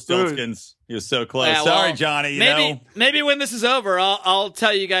the Triple Stiltskins. He was so close. Yeah, Sorry, Johnny. Maybe when this is over, I'll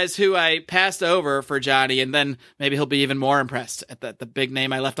tell you guys who I passed over for Johnny, and then maybe he'll be even more impressed at the big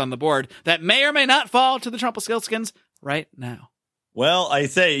name I left on the board that may or may not fall to the Triple Stiltskins right now. Well, I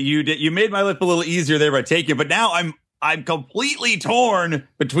say you made my life a little easier there by taking, but now I'm completely torn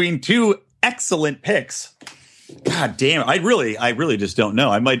between two excellent picks. God damn it! I really just don't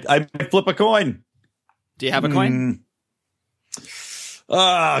know. I might flip a coin. Do you have a coin?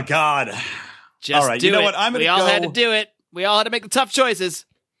 Oh, God. Just all right. Do you know it. what? We all had to do it. We all had to make the tough choices.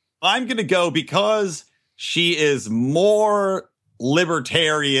 I'm going to go because she is more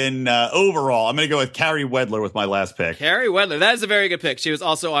libertarian overall. I'm going to go with Carrie Wedler with my last pick. Carrie Wedler. That is a very good pick. She was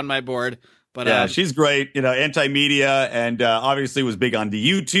also on my board. But yeah, she's great. Anti-media and obviously was big on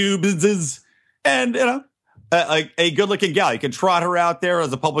the YouTubes and, a good-looking gal. You can trot her out there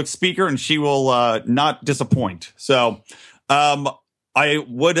as a public speaker, and she will not disappoint. So, I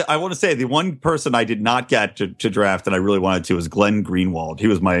want to say the one person I did not get to draft, and I really wanted to, was Glenn Greenwald.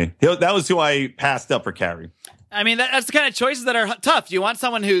 That was who I passed up for Carrie. I mean, that's the kind of choices that are tough. You want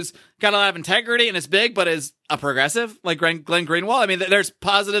someone who's got a lot of integrity and is big, but is a progressive, like Glenn Greenwald. I mean, there's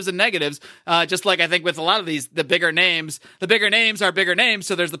positives and negatives. Just like I think with a lot of the bigger names are bigger names.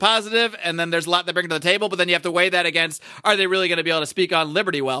 So there's the positive, and then there's a lot they bring to the table, but then you have to weigh that against, are they really going to be able to speak on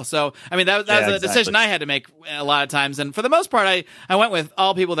liberty well? So, I mean, that was a decision I had to make a lot of times. And for the most part, I went with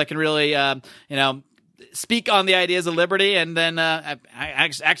all people that can really, speak on the ideas of liberty, and then I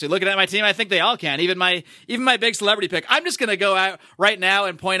actually looking at my team, I think they all can. Even my big celebrity pick. I'm just going to go out right now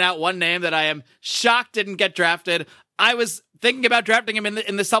and point out one name that I am shocked didn't get drafted. I was thinking about drafting him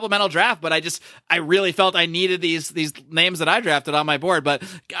in the supplemental draft, but I really felt I needed these names that I drafted on my board. But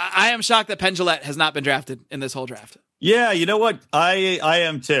I am shocked that Penn Jillette has not been drafted in this whole draft. Yeah, you know what? I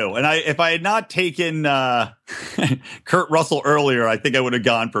am too. And if I had not taken Kurt Russell earlier, I think I would have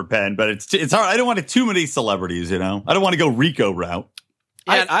gone for Penn. But it's hard. I don't want too many celebrities. I don't want to go Rico route.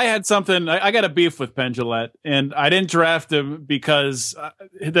 Yeah. I had something. I got a beef with Penn Jillette, and I didn't draft him because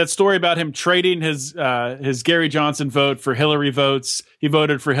that story about him trading his Gary Johnson vote for Hillary votes. He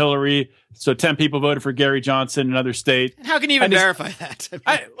voted for Hillary, so 10 people voted for Gary Johnson in another state. And how can you even verify that?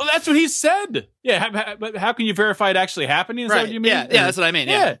 Well, that's what he said. Yeah, but how can you verify it actually happening? Is that what you mean? Yeah, that's what I mean.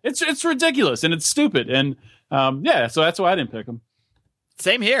 Yeah, it's ridiculous and it's stupid, and so that's why I didn't pick him.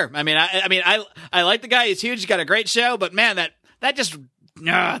 Same here. I mean, I like the guy. He's huge. He's got a great show, but man, that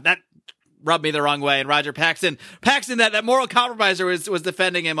rubbed me the wrong way. And Roger Paxton, that moral compromiser was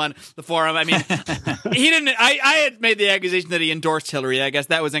defending him on the forum. I mean, he didn't, I had made the accusation that he endorsed Hillary. I guess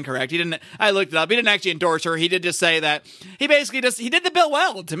that was incorrect. I looked it up. He didn't actually endorse her. He did just say that he basically he did the bill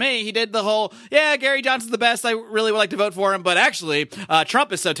well to me. He did the whole, Gary Johnson's the best. I really would like to vote for him. But actually,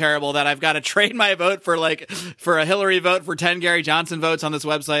 Trump is so terrible that I've got to trade my vote for a Hillary vote for 10 Gary Johnson votes on this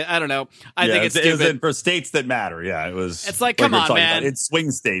website. I don't know. I think it's stupid. It was for states that matter. Yeah, it was. It's like come on, man. In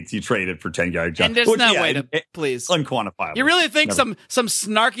swing states, you traded for 10 Gary Johnson. And there's no way to, please. Unquantifiable. You really think some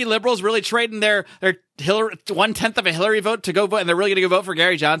snarky liberals really trading their Hillary 1/10 of a Hillary vote to go vote, and they're really going to go vote for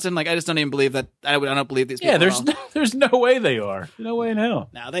Gary Johnson? Like, I just don't even believe that. I don't believe these people. Yeah, there's no way they are. No way in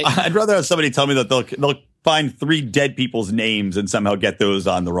hell. I'd rather have somebody tell me that they'll find 3 dead people's names and somehow get those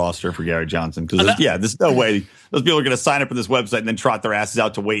on the roster for Gary Johnson. Because there's no way those people are going to sign up for this website and then trot their asses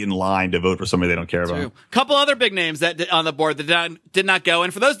out to wait in line to vote for somebody they don't care about. Couple other big names that on the board that did not go.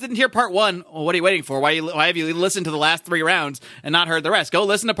 And for those that didn't hear part 1, well, what are you waiting for? Why have you listened to the last 3 rounds and not heard the rest? Go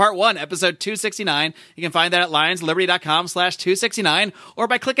listen to part 1, episode 269. You can find that at lionsliberty.com/269 or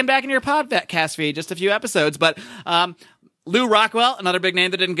by clicking back in your podcast feed, just a few episodes. But, Lew Rockwell, another big name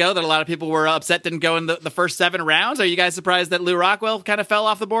that didn't go, that a lot of people were upset didn't go in the first 7 rounds. Are you guys surprised that Lew Rockwell kind of fell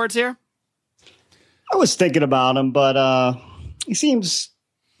off the boards here? I was thinking about him, but he seems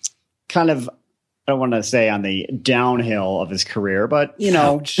kind of, I don't want to say on the downhill of his career, but, you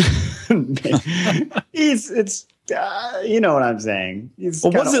know, you know what I'm saying.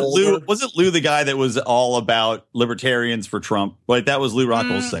 Wasn't Lew the guy that was all about libertarians for Trump? Like that was Lew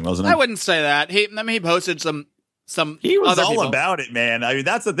Rockwell's thing, wasn't it? I wouldn't say that. He posted some he was other all people about it, man. I mean,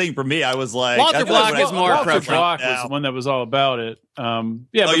 that's the thing for me. I was like, Walter Block is more Walter pro-Trump. Block was the one that was all about it.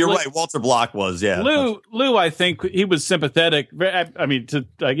 You're right. Walter Block was, yeah. Lou, I think he was sympathetic. I mean,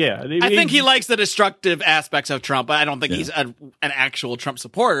 I think he likes the destructive aspects of Trump. I don't think he's an actual Trump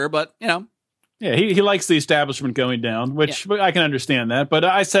supporter, but you know. Yeah, he likes the establishment going down, which I can understand that. But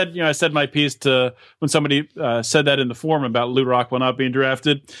I said my piece to when somebody said that in the forum about Lew Rockwell not being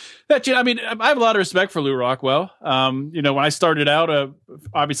drafted. That I have a lot of respect for Lew Rockwell. When I started out,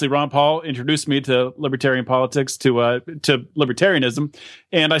 obviously Ron Paul introduced me to libertarian politics, to libertarianism,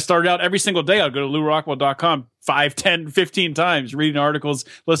 and I started out every single day. I'd go to LewRockwell.com 5, 10, 15 times, reading articles,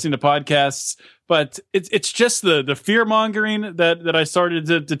 listening to podcasts. But it's just the fear mongering that I started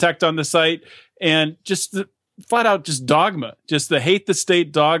to detect on the site, and just flat out just dogma, just the hate the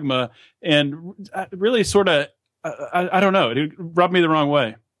state dogma, and really sort of I don't know, it rubbed me the wrong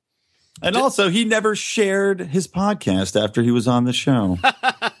way. And also, he never shared his podcast after he was on the show.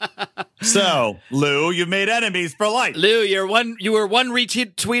 So, Lew, you made enemies for life. Lew, you were one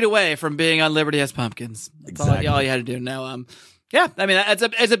retweet away from being on Liberty Has Pumpkins. That's exactly all you had to do. Now, yeah, I mean,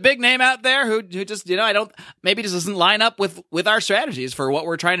 it's a big name out there who just, maybe just doesn't line up with our strategies for what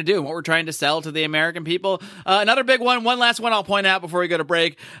we're trying to do and what we're trying to sell to the American people. Another big one last one I'll point out before we go to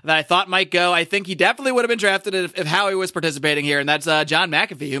break that I thought might go. I think he definitely would have been drafted if Howie was participating here, and that's John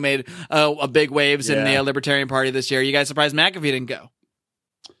McAfee, who made a big waves in the Libertarian Party this year. You guys surprised McAfee didn't go?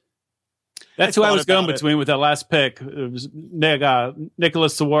 That's who I was going between with that last pick. It was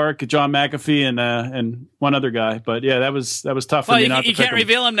Nicholas Sawark, John McAfee, and one other guy. But yeah, that was tough for me not to pick him. You can't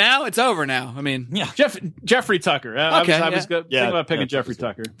reveal him now. It's over now. I mean, Jeffrey Tucker. I was thinking about picking Jeffrey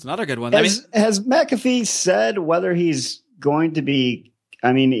Tucker. It's another good one. Has McAfee said whether he's going to be?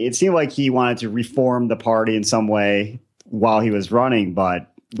 I mean, it seemed like he wanted to reform the party in some way while he was running,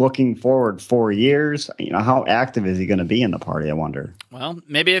 but looking forward 4 years, how active is he going to be in the party? I wonder. Well,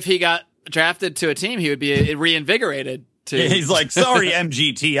 maybe if he got drafted to a team, he would be reinvigorated. He's like, sorry,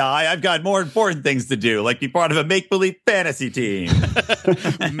 MGTI, I've got more important things to do, like be part of a make-believe fantasy team.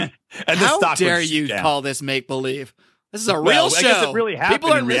 And how dare you call this make-believe? This is a real show. I guess it really happened.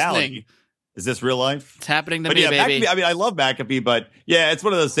 People are in listening. Reality. Is this real life? It's happening to me, baby. McAfee, I love McAfee, but it's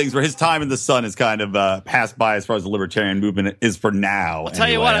one of those things where his time in the sun is kind of passed by as far as the libertarian movement is for now. I'll tell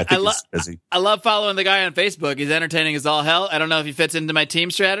you what, I love following the guy on Facebook. He's entertaining as all hell. I don't know if he fits into my team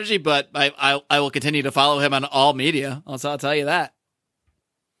strategy, but I will continue to follow him on all media. I'll tell you that.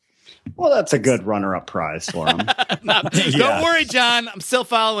 Well, that's a good runner-up prize for him. Don't worry, John. I'm still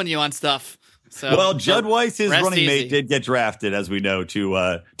following you on stuff. So, Judd Weiss, his running mate, did get drafted, as we know,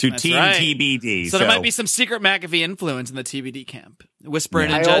 to Team TBD. So there might be some secret McAfee influence in the TBD camp,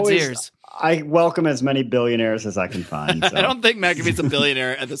 whispering in Judd's ears. I welcome as many billionaires as I can find. So. I don't think McAfee's a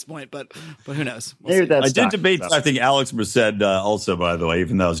billionaire at this point, but who knows? I did debate. I think Alex Merced also, by the way,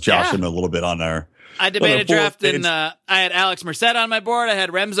 even though I was joshing him a little bit on our I debated drafting. I had Alex Merced on my board. I had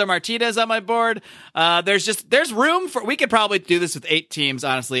Remzo Martinez on my board. There's room for. We could probably do this with 8 teams,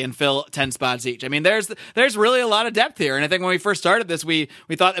 honestly, and fill 10 spots each. I mean, there's really a lot of depth here. And I think when we first started this, we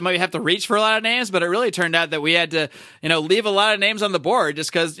thought that might have to reach for a lot of names, but it really turned out that we had to, leave a lot of names on the board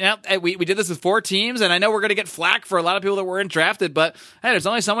just because, we did this with 4 teams, and I know we're going to get flack for a lot of people that weren't drafted, but hey, there's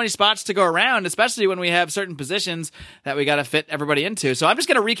only so many spots to go around, especially when we have certain positions that we got to fit everybody into. So I'm just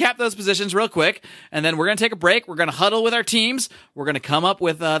going to recap those positions real quick. And then we're going to take a break. We're going to huddle with our teams. We're going to come up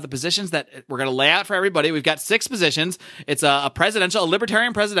with the positions that we're going to lay out for everybody. We've got 6 positions. It's a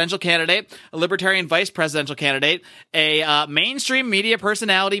libertarian presidential candidate, a libertarian vice presidential candidate, a mainstream media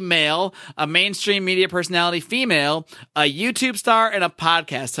personality male, a mainstream media personality female, a YouTube star, and a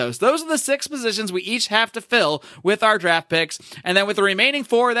podcast host. Those are the 6 positions we each have to fill with our draft picks. And then with the remaining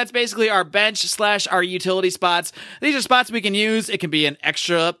 4, that's basically our bench / our utility spots. These are spots we can use. It can be an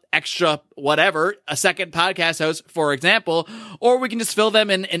extra whatever, a second podcast host, for example, or we can just fill them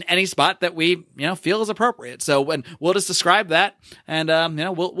in any spot that we, feel is appropriate. So we'll just describe that, and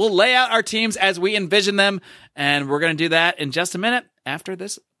we'll lay out our teams as we envision them, and we're going to do that in just a minute after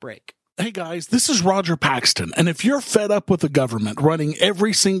this break. Hey guys, this is Roger Paxton, and if you're fed up with the government running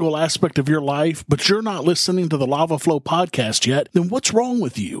every single aspect of your life, but you're not listening to the Lava Flow podcast yet, then what's wrong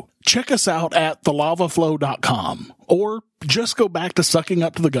with you? Check us out at thelavaflow.com, or just go back to sucking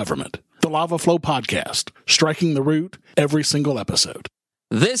up to the government. The Lava Flow podcast, striking the root every single episode.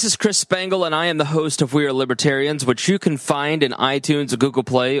 This is Chris Spangle, and I am the host of We Are Libertarians, which you can find in iTunes, Google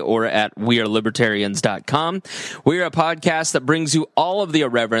Play, or at wearelibertarians.com. We are a podcast that brings you all of the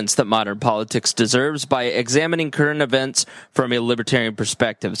irreverence that modern politics deserves by examining current events from a libertarian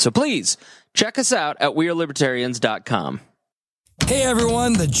perspective. So please, check us out at wearelibertarians.com. Hey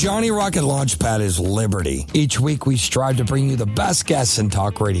everyone, the Johnny Rocket Launchpad is Liberty. Each week we strive to bring you the best guests in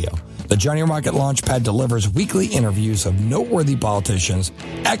talk radio. The Johnny Rocket Launchpad delivers weekly interviews of noteworthy politicians,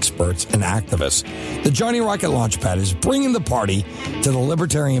 experts, and activists. The Johnny Rocket Launchpad is bringing the party to the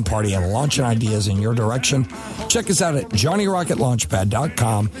Libertarian Party and launching ideas in your direction. Check us out at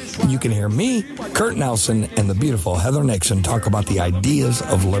johnnyrocketlaunchpad.com, and you can hear me, Kurt Nelson, and the beautiful Heather Nixon talk about the ideas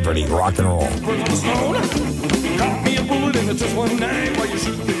of liberty, rock and roll.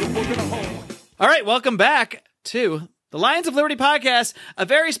 All right, welcome back to the Lions of Liberty podcast, a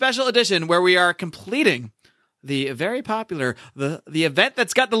very special edition where we are completing the very popular, the event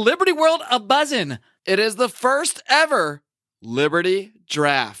that's got the Liberty world a-buzzin'. It is the first ever Liberty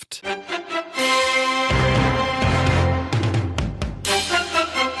Draft.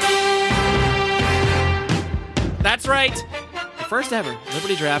 That's right, the first ever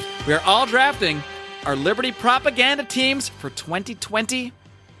Liberty Draft. We are all drafting our Liberty propaganda teams for 2020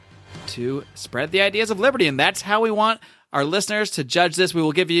 to spread the ideas of liberty, and that's how we want our listeners to judge this. We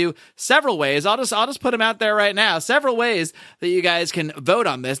will give you several ways. I'll just put them out there right now. Several ways that you guys can vote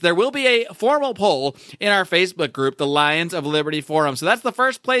on this. There will be a formal poll in our Facebook group, the Lions of Liberty Forum. So that's the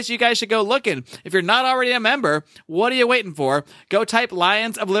first place you guys should go looking. If you're not already a member, what are you waiting for? Go type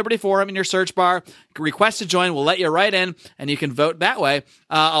Lions of Liberty Forum in your search bar. Request to join. We'll let you right in, and you can vote that way.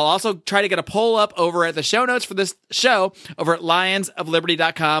 I'll also try to get a poll up over at the show notes for this show over at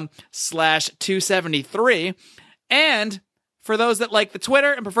lionsofliberty.com/273. And for those that like the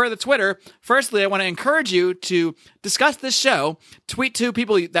Twitter and prefer the Twitter, firstly, I want to encourage you to discuss this show. Tweet to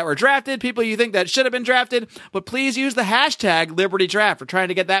people that were drafted, people you think that should have been drafted, but please use the hashtag Liberty Draft. We're trying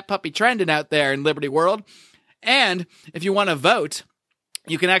to get that puppy trending out there in Liberty World. And if you want to vote,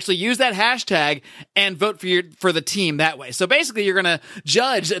 you can actually use that hashtag and vote for the team that way. So basically, you're going to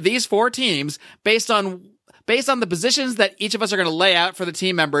judge these 4 teams based on the positions that each of us are going to lay out for the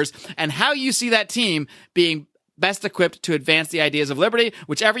team members and how you see that team being best equipped to advance the ideas of liberty.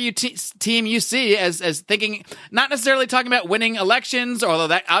 Whichever team you see as thinking, not necessarily talking about winning elections, although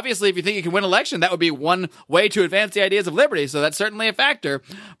that obviously if you think you can win election, that would be one way to advance the ideas of liberty. So that's certainly a factor.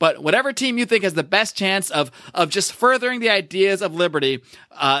 But whatever team you think has the best chance of just furthering the ideas of liberty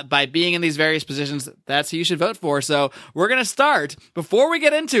by being in these various positions, that's who you should vote for. So we're going to start. Before we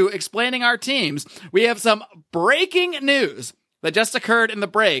get into explaining our teams, we have some breaking news that just occurred in the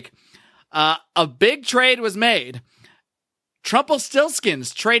break. A big trade was made.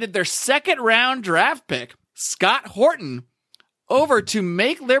 Trumpelstiltskins traded their second-round draft pick, Scott Horton, over to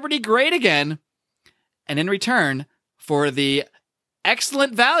Make Liberty Great Again, and in return for the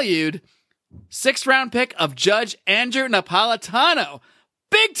excellent valued 6th-round pick of Judge Andrew Napolitano.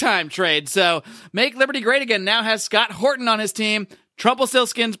 Big-time trade. So Make Liberty Great Again now has Scott Horton on his team.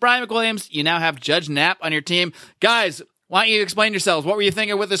 Trumpelstiltskins, Brian McWilliams, you now have Judge Knapp on your team. Guys, why don't you explain yourselves? What were you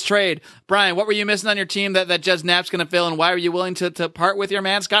thinking with this trade? Brian, what were you missing on your team that Judge Knapp's going to fill, and why were you willing to part with your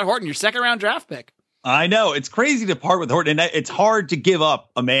man, Scott Horton, your second-round draft pick? I know it's crazy to part with Horton, and it's hard to give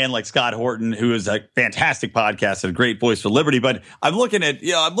up a man like Scott Horton, who is a fantastic podcast and a great voice for liberty. But I'm looking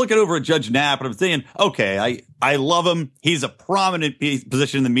over at Judge Knapp, and I'm thinking, okay, I love him. He's a prominent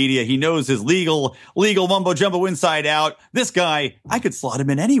position in the media. He knows his legal mumbo jumbo inside out. This guy, I could slot him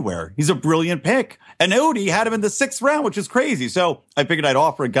in anywhere. He's a brilliant pick. And Odie had him in the 6th round, which is crazy. So I figured I'd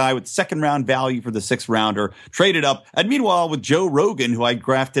offer a guy with 2nd round value for the 6th rounder, traded up. And meanwhile, with Joe Rogan, who I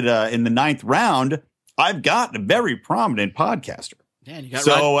drafted in the 9th round, I've got a very prominent podcaster. Yeah, and you got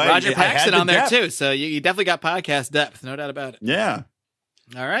Roger Paxton on there too. So you definitely got podcast depth, no doubt about it. Yeah.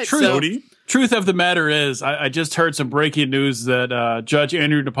 All right. Truth of the matter is, I just heard some breaking news that Judge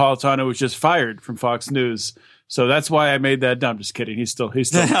Andrew Napolitano was just fired from Fox News. So that's why I made that. No, I'm just kidding. He's still.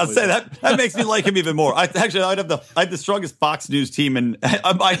 I'll say that makes me like him even more. I have the strongest Fox News team, and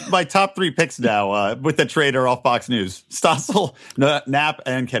my top 3 picks now with the trade are all Fox News: Stossel, Knapp,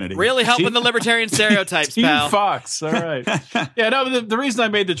 and Kennedy. Really helping the libertarian stereotypes, pal. Fox. All right. Yeah. No. The reason I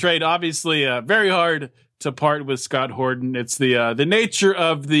made the trade, obviously, very hard to part with Scott Horton. It's the nature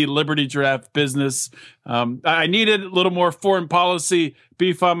of the Liberty Draft business. I needed a little more foreign policy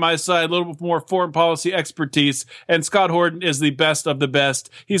beef on my side, a little bit more foreign policy expertise, and Scott Horton is the best of the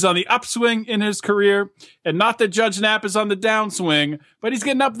best. He's on the upswing in his career, and not that Judge Knapp is on the downswing, but he's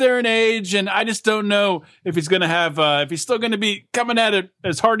getting up there in age, and I just don't know if he's going to have, if he's still going to be coming at it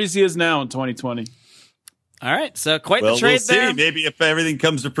as hard as he is now in 2020. All right, so quite the trade there. We'll see. Maybe if everything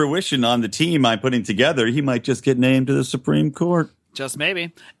comes to fruition on the team I'm putting together, he might just get named to the Supreme Court. Just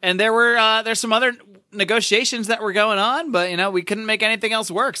maybe. And there's some other negotiations that were going on, but we couldn't make anything else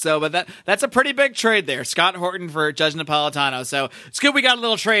work. So, but that's a pretty big trade there. Scott Horton for Judge Napolitano. So it's good we got a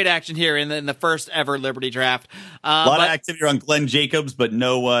little trade action here in the first ever Liberty Draft. A lot of activity on Glenn Jacobs, but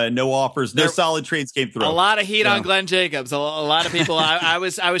no offers. No solid trades came through. A lot of heat on Glenn Jacobs. A lot of people. I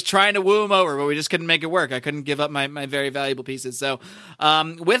was trying to woo him over, but we just couldn't make it work. I couldn't give up my very valuable pieces. So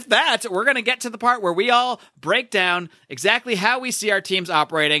with that, we're going to get to the part where we all break down exactly how we see our teams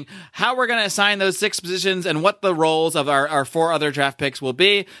operating, how we're going to assign those 6 positions, and what the roles of our 4 other draft picks will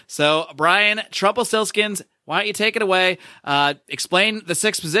be. So, Brian Trumpelstiltskins, why don't you take it away? Explain the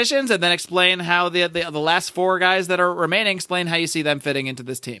 6 positions, and then explain how the last 4 guys that are remaining, explain how you see them fitting into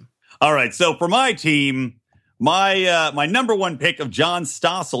this team. All right. So for my team, my number 1 pick of John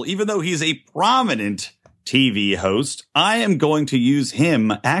Stossel, even though he's a prominent TV host, I am going to use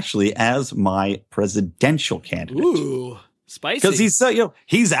him actually as my presidential candidate. Ooh, spicy. Because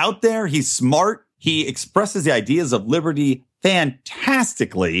he's out there, he's smart, he expresses the ideas of liberty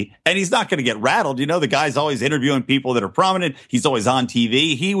fantastically, and he's not going to get rattled. The guy's always interviewing people that are prominent. He's always on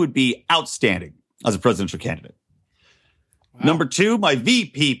TV. He would be outstanding as a presidential candidate. Wow. Number 2, my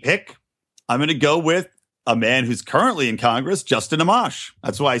VP pick, I'm going to go with a man who's currently in Congress, Justin Amash.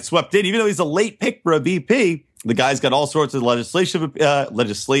 That's why I swept in. Even though he's a late pick for a VP, the guy's got all sorts of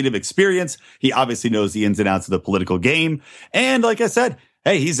legislative experience. He obviously knows the ins and outs of the political game. And like I said,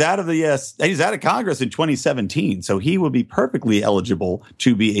 hey, he's out of Congress in 2017, so he will be perfectly eligible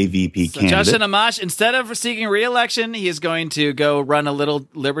to be a VP candidate. Justin Amash, instead of seeking re-election, he is going to go run a little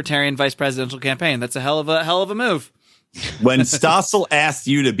libertarian vice presidential campaign. That's a hell of a move. When Stossel asks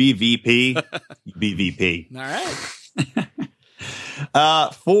you to be VP, be VP. All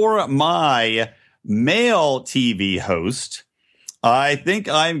right. For my male TV host, I think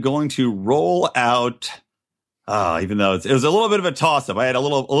I'm going to roll out. Even though it was a little bit of a toss-up, I had a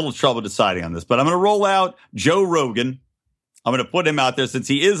little trouble deciding on this, but I'm going to roll out Joe Rogan. I'm going to put him out there since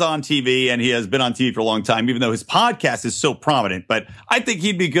he is on TV and he has been on TV for a long time, even though his podcast is so prominent. But I think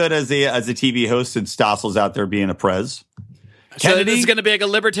he'd be good as a TV host since Stossel's out there being a prez. So this is going to be like a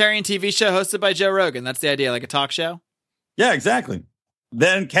libertarian TV show hosted by Joe Rogan. That's the idea, like a talk show? Yeah, exactly.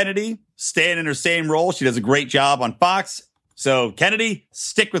 Then Kennedy, staying in her same role. She does a great job on Fox. So Kennedy,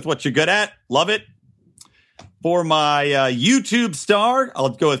 stick with what you're good at. Love it. For my YouTube star, I'll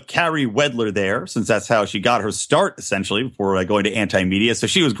go with Carrie Wedler there, since that's how she got her start, essentially, before going to anti-media. So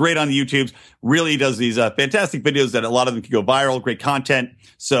she was great on the YouTubes, really does these fantastic videos that a lot of them can go viral, great content.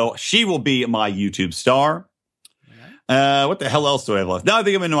 So she will be my YouTube star. What the hell else do I have left? Now I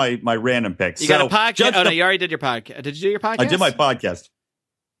think I'm into my random picks. You got a podcast? Oh, no, you already did your podcast. Did you do your podcast? I did my podcast.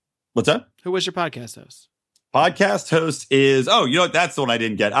 What's that? Who was your podcast host? Podcast host is, that's the one I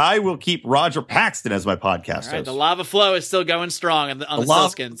didn't get. I will keep Roger Paxton as my podcast host. The Lava Flow is still going strong on the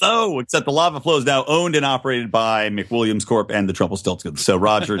Stiltskins. Oh, except the Lava Flow is now owned and operated by McWilliams Corp and the Trumpelstiltskins. So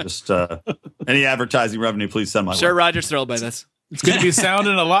Roger, just any advertising revenue, please send my way. Sure, Roger's thrilled by this. It's going to be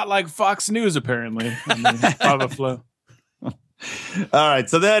sounding a lot like Fox News, apparently, on the Lava Flow. All right,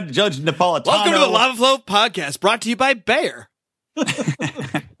 so then Judge Napolitano. Welcome to the Lava Flow podcast, brought to you by Bayer.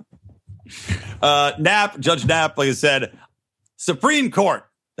 Judge Knapp, like I said, Supreme Court.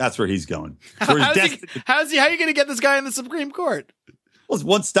 That's where he's going. How are you going to get this guy in the Supreme Court? Well,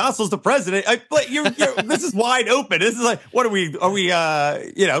 once Stossel's the president, this is wide open. This is like, what are we, what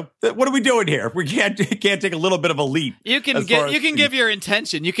are we doing here? We can't take a little bit of a leap. You can give your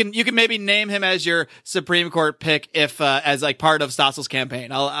intention. You can maybe name him as your Supreme Court pick if as like part of Stossel's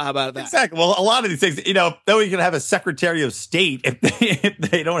campaign. How about that? Exactly. Well, a lot of these things, then we can have a Secretary of State if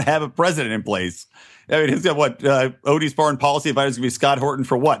they don't have a president in place. I mean, he's got Odie's foreign policy advisor is going to be Scott Horton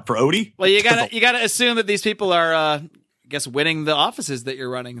for what? For Odie? Well, you gotta assume that these people are, winning the offices that you're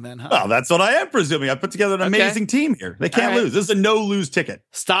running then, huh? Well, that's what I am presuming. I put together an amazing team here. They can't lose. This is a no-lose ticket.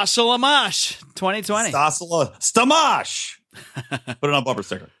 Stossel Amash 2020. Stamash. Put it on bumper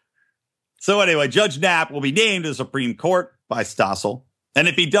sticker. So anyway, Judge Knapp will be named to the Supreme Court by Stossel. And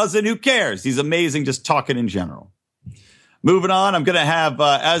if he doesn't, who cares? He's amazing just talking in general. Moving on, I'm going to have,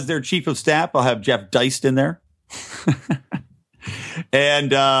 as their chief of staff, I'll have Jeff Deist in there.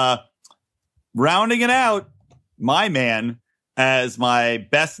 And rounding it out, my man as my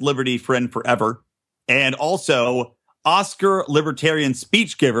best Liberty friend forever, and also Oscar Libertarian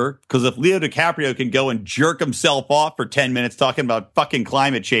speech giver, because if Leo DiCaprio can go and jerk himself off for 10 minutes talking about fucking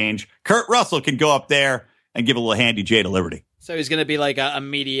climate change, Kurt Russell can go up there and give a little handy J to Liberty. So he's going to be like a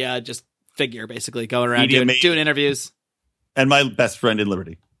media just figure, basically, going around doing interviews. And my best friend in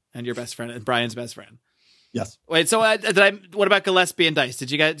Liberty. And your best friend, and Brian's best friend. Yes. Wait, so what about Gillespie and Dice? Did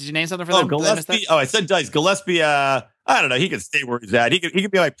you name something for them? Gillespie. I said Dice. Gillespie, I don't know. He could stay where he's at. He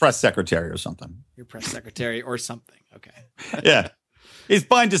could be like press secretary or something. Your press secretary or something. Okay. Yeah. He's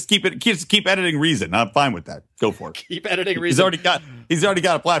fine. Just keep editing Reason. I'm fine with that. Go for it. Keep editing Reason. He's already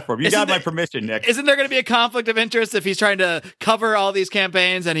got a platform. You got my permission, Nick. Isn't there going to be a conflict of interest if he's trying to cover all these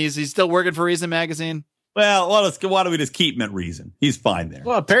campaigns and he's still working for Reason magazine? Well, why don't we just keep him at Reason? He's fine there.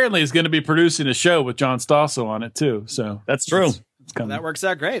 Well, apparently he's going to be producing a show with John Stossel on it too. So that's true. That works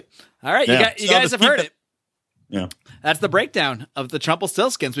out great. All right, you guys have heard it. Yeah, that's the breakdown of the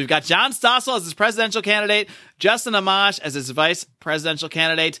Trumpelstiltskins. We've got John Stossel as his presidential candidate, Justin Amash as his vice presidential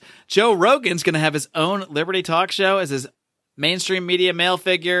candidate. Joe Rogan's going to have his own Liberty talk show as his mainstream media male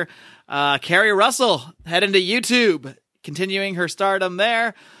figure. Carrie Russell heading to YouTube, continuing her stardom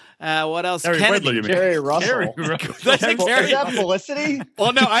there. What else? Carrie Russell. Is that Felicity?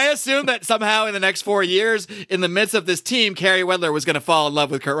 Well, no, I assume that somehow in the next 4 years, in the midst of this team, Carrie Wedler was going to fall in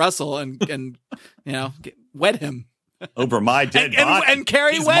love with Kurt Russell and wed him. Over my dead body. And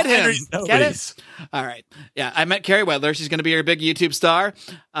Carrie wed him. Get it? All right. Yeah, I met Carrie Wedler. She's going to be your big YouTube star.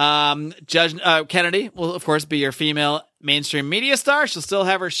 Judge Kennedy will, of course, be your female mainstream media star. She'll still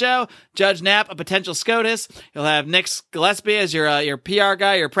have her show. Judge Knapp, a potential SCOTUS. You'll have Nick Gillespie as your PR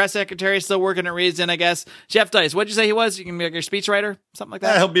guy, your press secretary, still working at Reason, I guess. Jeff Deist, what'd you say he was? You can be like your speechwriter? Something like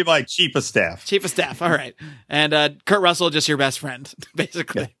that? Yeah, he'll be my chief of staff. Chief of staff. All right. And Kurt Russell, just your best friend,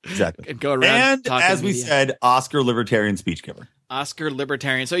 basically. Yeah, exactly. And go around. And as we said, Oscar Libertarian speech giver. Oscar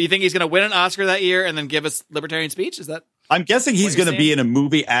Libertarian. So you think he's going to win an Oscar that year and then give us Libertarian speech? Is that? I'm guessing he's going to be in a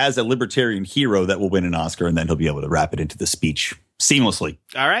movie as a libertarian hero that will win an Oscar, and then he'll be able to wrap it into the speech seamlessly.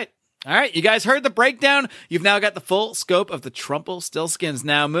 All right. You guys heard the breakdown. You've now got the full scope of the Trumpelstiltskins.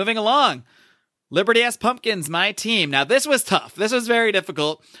 Now, moving along. Liberty S Pumpkins, my team. Now, this was tough. This was very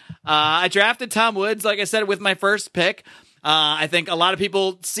difficult. I drafted Tom Woods, like I said, with my first pick. I think a lot of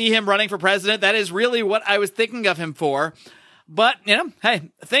people see him running for president. That is really what I was thinking of him for. But,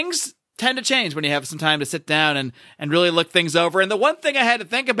 hey, things tend to change when you have some time to sit down and really look things over. And the one thing I had to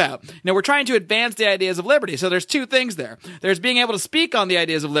think about, we're trying to advance the ideas of liberty. So there's two things there. There's being able to speak on the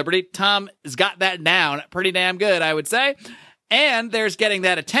ideas of liberty. Tom has got that down pretty damn good, I would say. And there's getting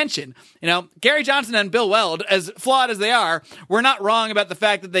that attention. Gary Johnson and Bill Weld, as flawed as they are, were not wrong about the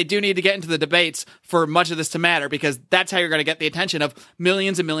fact that they do need to get into the debates for much of this to matter, because that's how you're going to get the attention of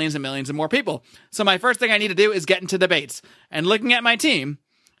millions and millions and millions of more people. So my first thing I need to do is get into debates. And looking at my team,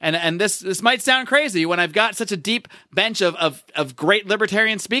 and this might sound crazy when I've got such a deep bench of great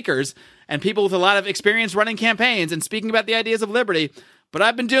libertarian speakers and people with a lot of experience running campaigns and speaking about the ideas of liberty, but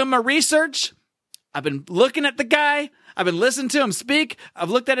I've been doing my research. I've been looking at the guy. I've been listening to him speak. I've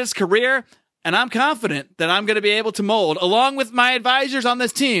looked at his career, and I'm confident that I'm going to be able to mold, along with my advisors on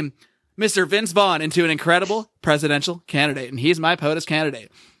this team, Mr. Vince Vaughn into an incredible presidential candidate, and he's my POTUS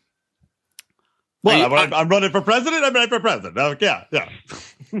candidate. Well, I'm running for president. I'm running for president. Yeah.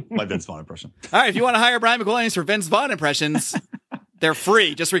 My Vince Vaughn impression. All right, if you want to hire Brian McWilliams for Vince Vaughn impressions, they're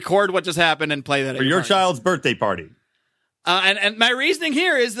free. Just record what just happened and play that for your child's birthday party. And my reasoning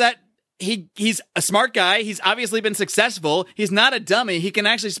here is that he's a smart guy. He's obviously been successful. He's not a dummy. He can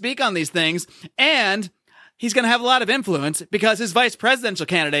actually speak on these things, and he's going to have a lot of influence because his vice presidential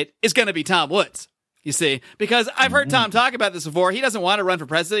candidate is going to be Tom Woods. You see, because I've heard Tom talk about this before. He doesn't want to run for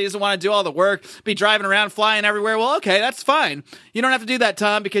president. He doesn't want to do all the work, be driving around, flying everywhere. Well, okay, that's fine. You don't have to do that,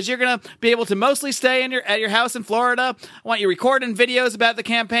 Tom, because you're going to be able to mostly stay at your house in Florida. I want you recording videos about the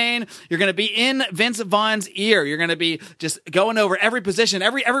campaign. You're going to be in Vince Vaughn's ear. You're going to be just going over every position,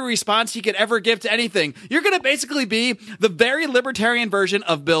 every response he could ever give to anything. You're going to basically be the very libertarian version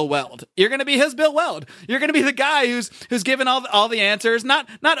of Bill Weld. You're going to be his Bill Weld. You're going to be the guy who's given all the answers, not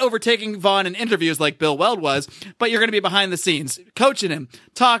overtaking Vaughn in interviews like Bill Weld was, but you're going to be behind the scenes, coaching him,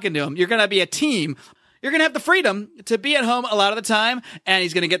 talking to him. You're going to be a team. You're going to have the freedom to be at home a lot of the time, and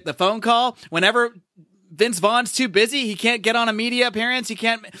he's going to get the phone call whenever Vince Vaughn's too busy. He can't get on a media appearance. He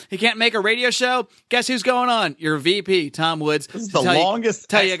can't make a radio show. Guess who's going on? Your VP, Tom Woods. This is the longest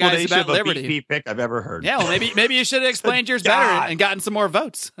tell you guys explanation about of a Liberty. VP pick I've ever heard. Yeah, well, maybe you should have explained yours better and gotten some more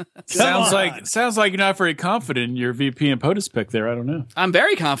votes. Sounds like you're not very confident in your VP and POTUS pick there. I don't know. I'm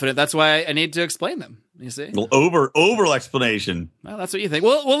very confident. That's why I need to explain them. You see, Well, over explanation. well, that's what you think.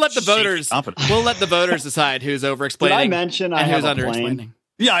 We'll let the voters. confident. We'll let the voters decide who's over explaining. Did I mention I and who's have a under plane? explaining.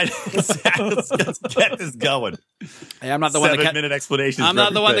 Yeah, let's get this going. Hey, I'm not the one that kept. 7-minute explanations. I'm for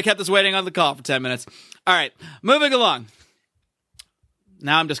not the one that everything. kept us waiting on the call for 10 minutes. All right, moving along.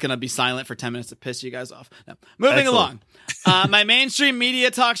 Now I'm just going to be silent for 10 minutes to piss you guys off. No. Moving Excellent. along. My mainstream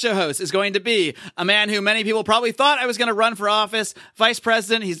media talk show host is going to be a man who many people probably thought I was going to run for office, vice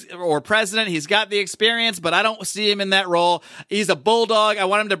president, or president. He's got the experience, but I don't see him in that role. He's a bulldog. I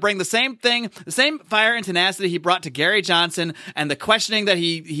want him to bring the same thing, the same fire and tenacity he brought to Gary Johnson and the questioning that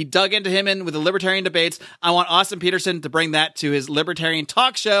he dug into him in with the libertarian debates. I want Austin Peterson to bring that to his libertarian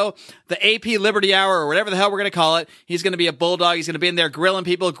talk show, the AP Liberty Hour, or whatever the hell we're going to call it. He's going to be a bulldog. He's going to be in there grilling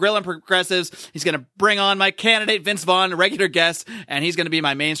people, grilling progressives. He's going to bring on my candidate, Vince Vaughn, a regular guest, and he's going to be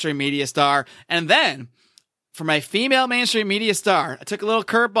my mainstream media star. And then for my female mainstream media star, I took a little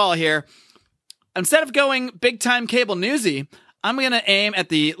curveball here. Instead of going big time cable newsy, I'm going to aim at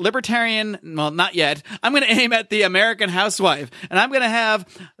the libertarian, well, not yet. I'm going to aim at the American housewife, and I'm going to have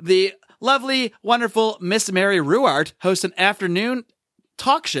the lovely, wonderful Miss Mary Ruwart host an afternoon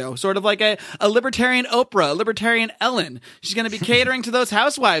talk show, sort of like a libertarian Oprah, a libertarian Ellen. She's going to be catering to those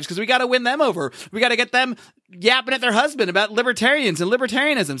housewives because we got to win them over. We got to get them yapping at their husband about libertarians and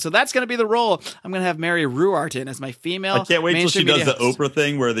libertarianism. So that's going to be the role I'm going to have Mary Ruwart in as my female. I can't wait till she mainstream does media the host. Oprah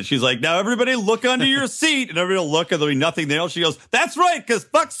thing where she's like, now everybody look under your seat, and everybody will look and there'll be nothing there. She goes, that's right, because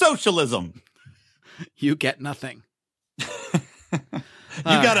fuck socialism. You get nothing. You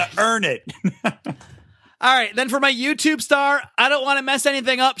got to earn it. All right, then for my YouTube star, I don't want to mess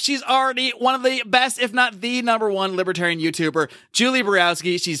anything up. She's already one of the best, if not the number one libertarian YouTuber, Julie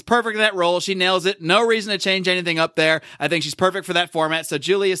Borowski. She's perfect in that role. She nails it. No reason to change anything up there. I think she's perfect for that format. So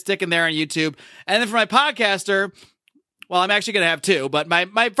Julie is sticking there on YouTube. And then for my podcaster, well, I'm actually going to have two, but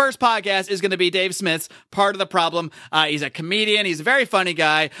my first podcast is going to be Dave Smith's Part of the Problem. He's a comedian. He's a very funny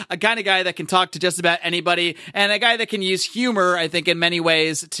guy, a kind of guy that can talk to just about anybody, and a guy that can use humor, I think, in many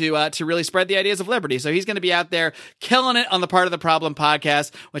ways to really spread the ideas of liberty. So he's going to be out there killing it on the Part of the Problem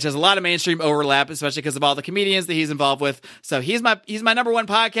podcast, which has a lot of mainstream overlap, especially because of all the comedians that he's involved with. So he's my number one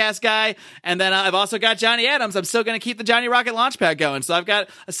podcast guy. And then I've also got Johnny Adams. I'm still going to keep the Johnny Rocket Launchpad going. So I've got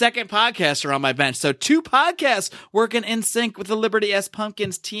a second podcaster on my bench. So two podcasts working in sync with the Liberty S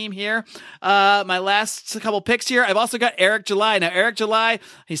Pumpkins team here. My last couple picks here, I've also got Eric July. Now, Eric July,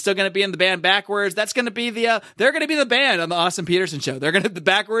 he's still going to be in the band Backwards. That's going to be they're going to be the band on the Austin Peterson show. The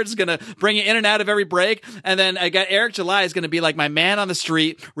Backwards is going to bring you in and out of every break. And then I got Eric July is going to be like my man on the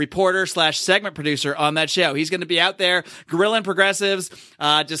street, reporter / segment producer on that show. He's going to be out there grilling progressives,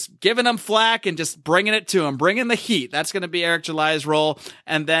 just giving them flack and just bringing it to them, bringing the heat. That's going to be Eric July's role.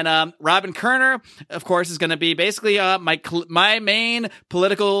 And then Robin Kerner, of course, is going to be basically my main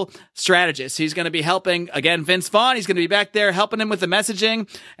political strategist. He's going to be helping, again, Vince Vaughn. He's going to be back there helping him with the messaging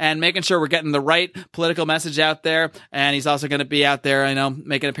and making sure we're getting the right political message out there. And he's also going to be out there,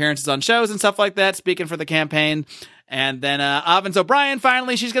 making appearances on shows and stuff like that, speaking for the campaign. And then Avens O'Brien,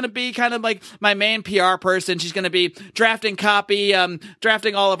 finally, she's going to be kind of like my main PR person. She's going to be drafting copy,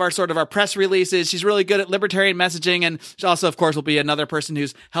 drafting all of our press releases. She's really good at libertarian messaging. And she also, of course, will be another person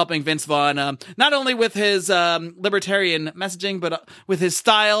who's helping Vince Vaughn, not only with his libertarian messaging, but with his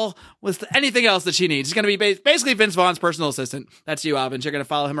style, with anything else that she needs. She's going to be basically Vince Vaughn's personal assistant. That's you, Avens. You're going to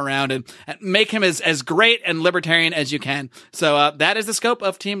follow him around and make him as great and libertarian as you can. So that is the scope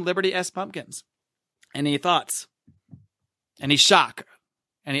of Team Liberty S Pumpkins. Any thoughts? Any shock?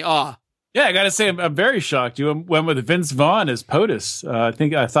 Any awe? Yeah, I got to say, I'm very shocked. You went with Vince Vaughn as POTUS.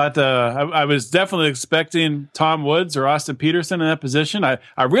 I thought I was definitely expecting Tom Woods or Austin Peterson in that position. I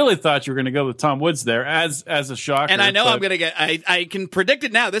really thought you were going to go with Tom Woods there as a shocker. And I know I'm going to get, I can predict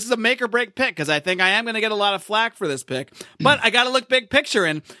it now. This is a make or break pick because I think I am going to get a lot of flack for this pick. But I got to look big picture.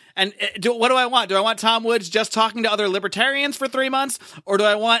 And what do I want? Do I want Tom Woods just talking to other libertarians for 3 months? Or do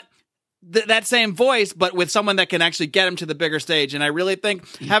I want that same voice, but with someone that can actually get him to the bigger stage? And I really think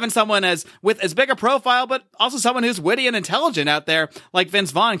having someone with as big a profile, but also someone who's witty and intelligent out there, like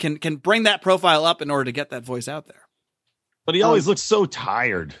Vince Vaughn, can bring that profile up in order to get that voice out there. But he always looks so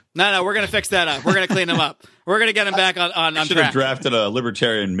tired. No, we're going to fix that up. We're going to clean him up. We're going to get him back on Should track. have drafted a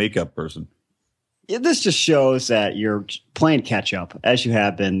libertarian makeup person. This just shows that you're playing catch up, as you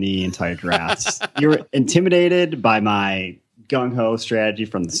have been the entire draft. You're intimidated by my gung-ho strategy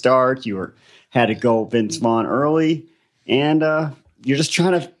from the start. Had to go Vince Vaughn early, and you're just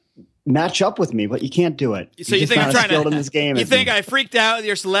trying to match up with me, but you can't do it. So you think I'm trying to in this game? You think I freaked out with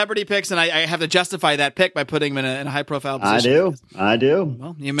your celebrity picks, and I have to justify that pick by putting him in a high-profile position? I do.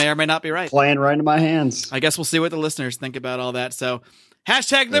 Well, you may or may not be right. Playing right into my hands. I guess we'll see what the listeners think about all that. So,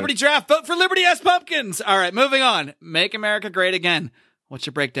 #Liberty Draft. Vote for Liberty S Pumpkins. All right, moving on. Make America Great Again. What's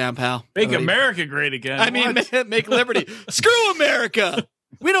your breakdown, pal? Make America great again. I mean, make Liberty. Screw America.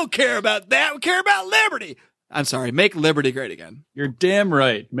 We don't care about that. We care about liberty. I'm sorry. Make Liberty great again. You're damn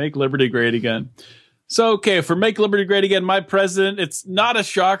right. Make Liberty great again. So, okay, for Make Liberty Great Again, my president, it's not a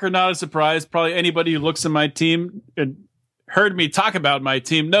shocker, not a surprise. Probably anybody who looks at my team and heard me talk about my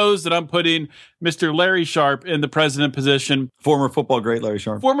team knows that I'm putting Mr. Larry Sharpe in the president position. Former football great Larry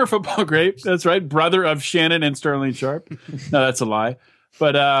Sharpe. Former football great. That's right. Brother of Shannon and Sterling Sharpe. No, that's a lie.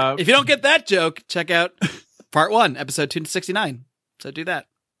 But if you don't get that joke, check out part 1, episode 269. So do that.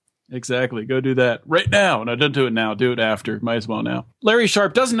 Exactly. Go do that right now. No, don't do it now. Do it after. Might as well now. Larry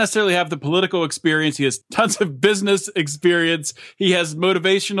Sharpe doesn't necessarily have the political experience. He has tons of business experience. He has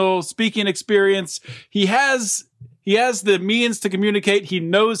motivational speaking experience. He has the means to communicate. He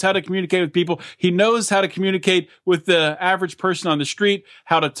knows how to communicate with people. He knows how to communicate with the average person on the street,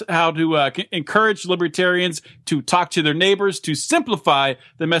 how to encourage libertarians to talk to their neighbors, to simplify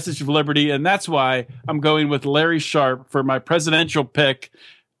the message of liberty. And that's why I'm going with Larry Sharpe for my presidential pick.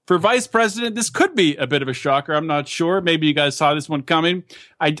 For vice president, this could be a bit of a shocker. I'm not sure. Maybe you guys saw this one coming.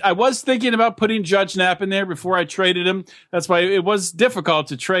 I was thinking about putting Judge Knapp in there before I traded him. That's why it was difficult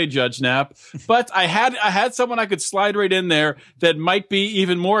to trade Judge Knapp. But I had someone I could slide right in there that might be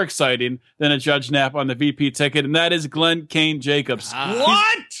even more exciting than a Judge Knapp on the VP ticket, and that is Glenn Kane Jacobs.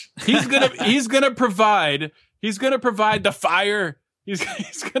 What? He's gonna provide the fire. He's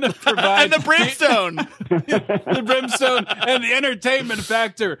going to provide and the brimstone, the brimstone, and the entertainment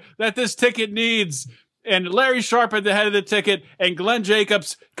factor that this ticket needs. And Larry Sharpe at the head of the ticket, and Glenn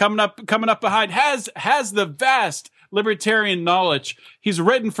Jacobs coming up behind has the vast libertarian knowledge. He's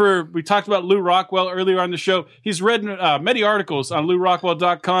written we talked about Lew Rockwell earlier on the show. He's written many articles on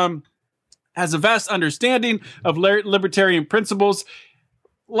LewRockwell.com. Has a vast understanding of libertarian principles.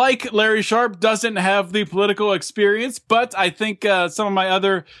 Like Larry Sharpe, doesn't have the political experience, but I think some of my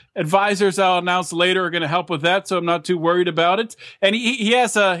other advisors I'll announce later are going to help with that, so I'm not too worried about it. And he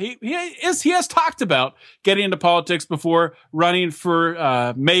has talked about getting into politics before, running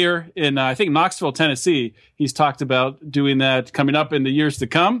for mayor in I think Knoxville, Tennessee. He's talked about doing that coming up in the years to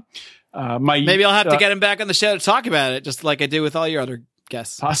come. Maybe I'll have to get him back on the show to talk about it, just like I do with all your other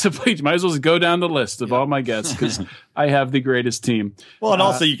guests. Possibly. You might as well just go down the list of all my guests because I have the greatest team. Well, and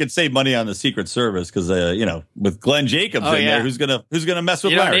also you can save money on the Secret Service because with Glenn Jacobs there, who's gonna mess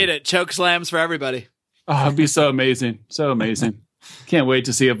with you don't Larry? Need it. Choke slams for everybody. Oh, it'd be so amazing. So amazing. Can't wait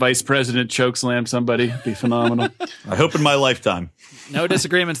to see a vice president choke slam somebody. It'd be phenomenal. I hope in my lifetime. No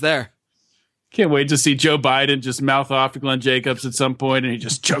disagreements there. Can't wait to see Joe Biden just mouth off to Glenn Jacobs at some point and he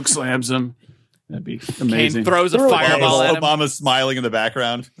just choke slams him. That'd be amazing. Kane throws a fireball at him. Obama's smiling in the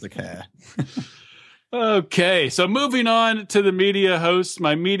background. He's like, Okay, so moving on to the media host,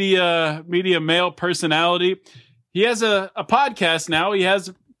 my media male personality. He has a podcast now. He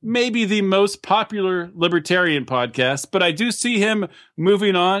has maybe the most popular libertarian podcast, but I do see him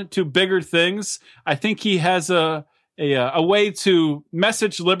moving on to bigger things. I think he has a way to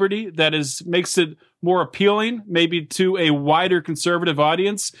message liberty that makes it more appealing, maybe to a wider conservative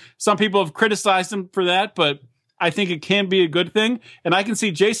audience. Some people have criticized him for that, but I think it can be a good thing. And I can see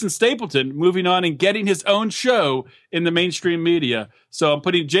Jason Stapleton moving on and getting his own show in the mainstream media. So I'm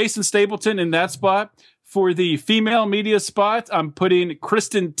putting Jason Stapleton in that spot. For the female media spot, I'm putting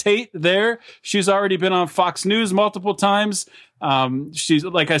Kristen Tate there. She's already been on Fox News multiple times. She's,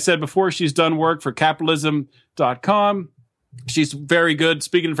 like I said before, she's done work for capitalism.com. She's very good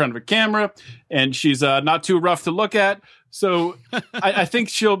speaking in front of a camera, and she's not too rough to look at. So I think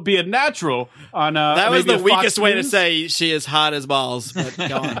she'll be a natural on. That was the weakest way to News. say she is hot as balls. But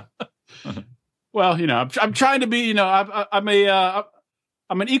go on. Well, I'm trying to be. I'm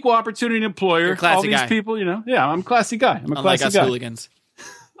an equal opportunity employer. You're a classy All these guy. people, yeah, I'm a classy guy. I'm a Unlike classy us guy. hooligans.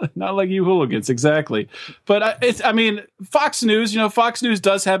 Not like you hooligans, exactly. But Fox News, Fox News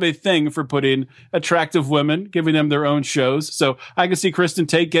does have a thing for putting attractive women, giving them their own shows. So I can see Kristen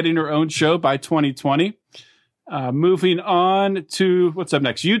Tate getting her own show by 2020. Moving on to what's up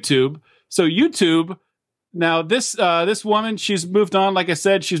next, YouTube. So YouTube, now this woman, she's moved on. Like I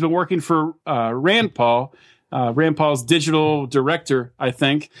said, she's been working for Rand Paul, Rand Paul's digital director, I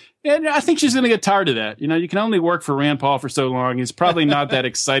think. And I think she's going to get tired of that. You can only work for Rand Paul for so long. He's probably not that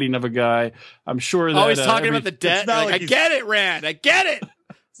exciting of a guy. I'm sure that. Always talking about the debt. It's not Like, like I get it, Rand. I get it.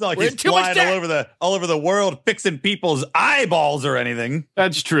 It's not like We're in he's too much flying debt. all over the world fixing people's eyeballs or anything.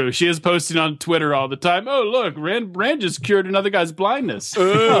 That's true. She is posting on Twitter all the time. Oh, look, Rand just cured another guy's blindness.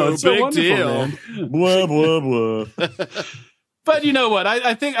 Oh, it's so big wonderful, deal. Rand. Blah blah blah. But you know what?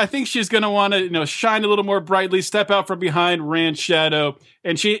 I think she's going to want to shine a little more brightly, step out from behind Rand's shadow.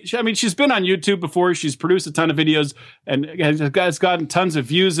 And she's been on YouTube before. She's produced a ton of videos and has gotten tons of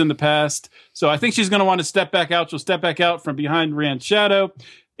views in the past. So I think she's going to want to step back out. She'll step back out from behind Rand's shadow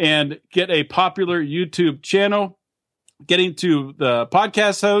and get a popular YouTube channel. Getting to the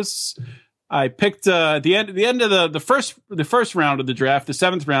podcast hosts, I picked the end of the first round of the draft, the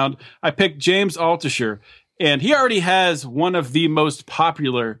 7th round. I picked James Altucher. And he already has one of the most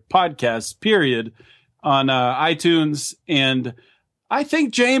popular podcasts, period, on iTunes. And I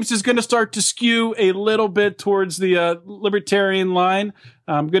think James is going to start to skew a little bit towards the libertarian line.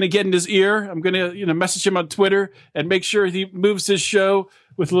 I'm going to get in his ear. I'm going to message him on Twitter and make sure he moves his show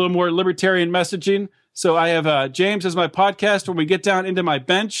with a little more libertarian messaging. So I have James as my podcaster. When we get down into my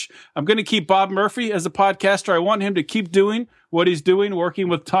bench, I'm going to keep Bob Murphy as a podcaster. I want him to keep doing what he's doing, working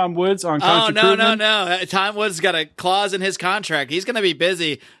with Tom Woods on Contra Krugman. No. Tom Woods got a clause in his contract. He's going to be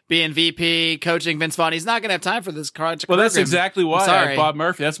busy being VP, coaching Vince Vaughn. He's not going to have time for this contract. Well, that's exactly why I sorry. have Bob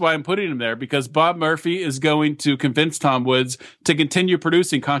Murphy. That's why I'm putting him there, because Bob Murphy is going to convince Tom Woods to continue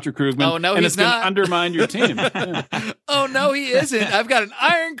producing Contra Krugman. Oh, no, and he's it's going not. to undermine your team. Yeah. Oh, no, he isn't. I've got an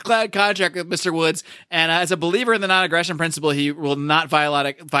ironclad contract with Mr. Woods, and as a believer in the non-aggression principle, he will not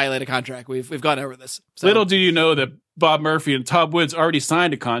violate a contract. We've gone over this. So. Little do you know that Bob Murphy and Tom Woods already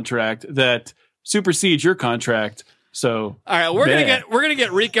signed a contract that supersedes your contract. So, all right, we're gonna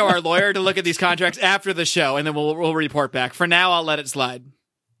get Rico, our lawyer, to look at these contracts after the show, and then we'll report back. For now, I'll let it slide.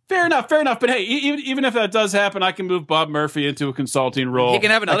 Fair enough. But hey, even if that does happen, I can move Bob Murphy into a consulting role. He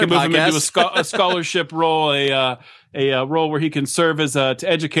can have another I can move podcast. him into a scholarship role, a role where he can serve as to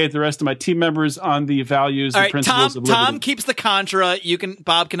educate the rest of my team members on the values and principles of liberty. Tom keeps the Contra.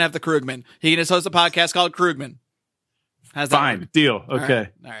 Bob can have the Krugman. He can just host a podcast called Krugman. How's that Fine. work? Deal. Okay.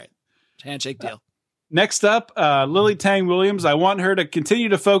 All right. Handshake deal. Next up, Lily Tang Williams. I want her to continue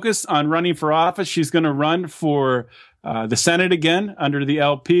to focus on running for office. She's going to run for the Senate again under the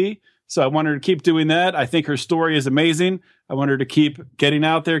LP. So I want her to keep doing that. I think her story is amazing. I want her to keep getting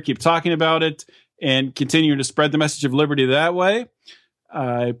out there, keep talking about it, and continue to spread the message of liberty that way.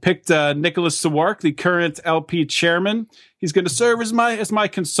 I picked Nicholas Sawark, the current LP chairman. He's going to serve as my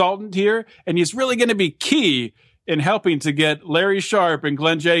consultant here, and he's really going to be key in helping to get Larry Sharpe and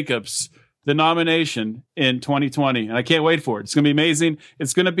Glenn Jacobs the nomination in 2020. And I can't wait for it. It's going to be amazing.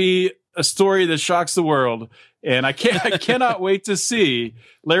 It's going to be a story that shocks the world. And I cannot wait to see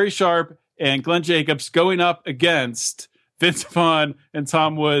Larry Sharpe and Glenn Jacobs going up against Vince Vaughn and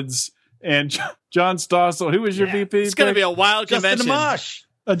Tom Woods and John Stossel. Who was your VP? It's going to be a wild Justin convention. Amash.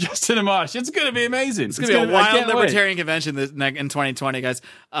 Justin Amash. It's going to be amazing. It's going to be a wild libertarian convention in 2020, guys.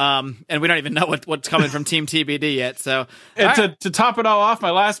 And we don't even know what's coming from Team TBD yet. So, and to top it all off,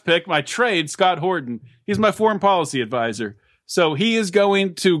 my last pick, my trade, Scott Horton. He's my foreign policy advisor. So he is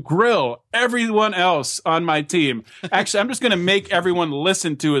going to grill everyone else on my team. Actually, I'm just going to make everyone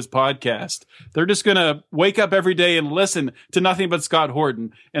listen to his podcast. They're just going to wake up every day and listen to nothing but Scott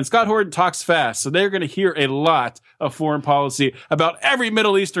Horton. And Scott Horton talks fast. So they're going to hear a lot of foreign policy about every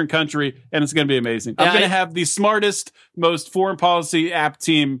Middle Eastern country. And it's going to be amazing. I'm going to have the smartest, most foreign policy apt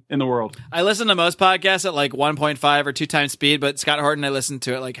team in the world. I listen to most podcasts at like 1.5 or 2 times speed, but Scott Horton, I listen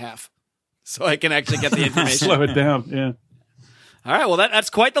to it like half. So I can actually get the information. Slow it down. Yeah. All right, well,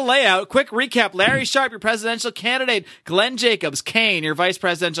 that's quite the layout. Quick recap. Larry Sharp, your presidential candidate. Glenn Jacobs, Kane, your vice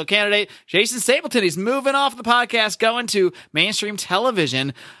presidential candidate. Jason Stapleton, he's moving off the podcast, going to mainstream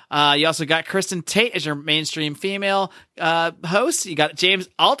television. You also got Kristen Tate as your mainstream female host. You got James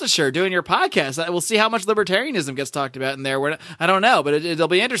Altucher doing your podcast. We'll see how much libertarianism gets talked about in there. I don't know, but it'll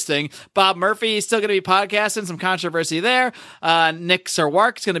be interesting. Bob Murphy is still going to be podcasting. Some controversy there. Nick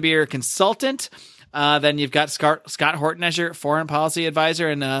Sarwark's going to be your consultant. Then you've got Scott Horton as your foreign policy advisor,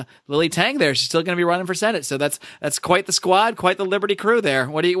 and Lily Tang there. She's still going to be running for Senate. So that's quite the squad, quite the Liberty crew there.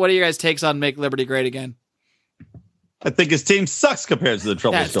 What are you guys' takes on Make Liberty Great Again? I think his team sucks compared to the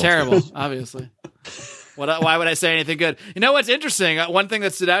Trouble. Yeah, it's terrible, obviously. Why would I say anything good? You know what's interesting? One thing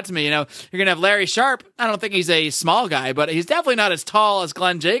that stood out to me, you're going to have Larry Sharp. I don't think he's a small guy, but he's definitely not as tall as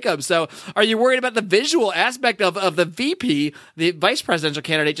Glenn Jacobs. So are you worried about the visual aspect of the VP, the vice presidential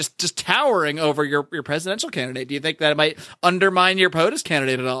candidate, just towering over your presidential candidate? Do you think that it might undermine your POTUS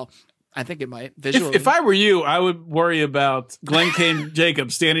candidate at all? I think it might, visually. If I were you, I would worry about Glenn Kane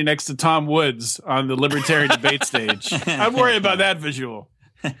Jacobs standing next to Tom Woods on the Libertarian debate stage. I'd worry about that visual.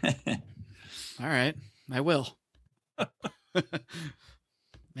 All right. I will.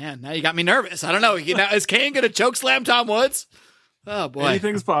 Man, now you got me nervous. I don't know. Is Kane going to choke slam Tom Woods? Oh, boy.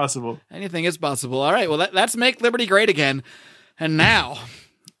 Anything's possible. Anything is possible. All right. Well, let's make Liberty great again. And now,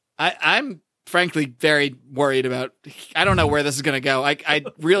 I'm frankly very worried about. I don't know where this is going to go. I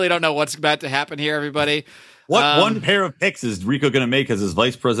really don't know what's about to happen here, everybody. What one pair of picks is Rico going to make as his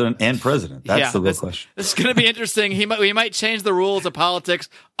vice president and president? That's the real question. This is going to be interesting. We might change the rules of politics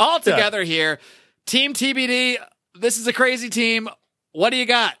altogether here. Team TBD, this is a crazy team. What do you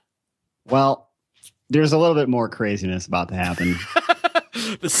got? Well, there's a little bit more craziness about to happen.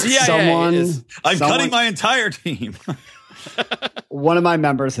 The CIA I'm cutting my entire team. One of my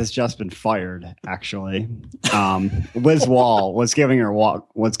members has just been fired, actually. Liz Wall was giving her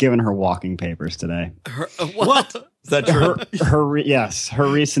walking papers today. What? Is that true? Her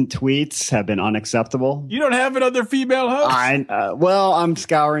recent tweets have been unacceptable. You don't have another female host? I'm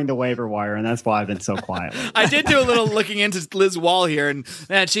scouring the waiver wire, and that's why I've been so quiet. I did do a little looking into Liz Wall here, and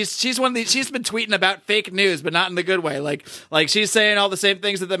man, she's one of these. She's been tweeting about fake news, but not in the good way. Like she's saying all the same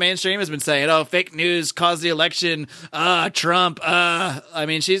things that the mainstream has been saying. Oh, fake news caused the election. Trump. I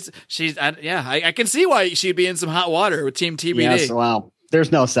mean, I can see why she'd be in some hot water with Team TBD. Yes, well. There's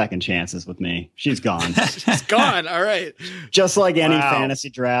no second chances with me. She's gone. She's gone. All right. Just like any fantasy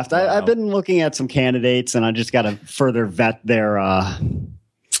draft. I've been looking at some candidates, and I just got to further vet their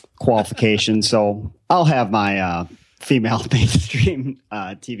qualifications. So I'll have my female mainstream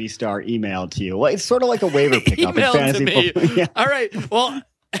TV star emailed to you. Well, it's sort of like a waiver pickup. Emailed to me. Yeah. All right. Well,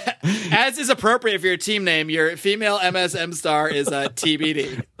 as is appropriate for your team name, your female MSM star is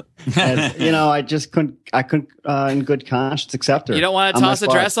TBD. I just couldn't in good conscience accept her. You don't want to toss a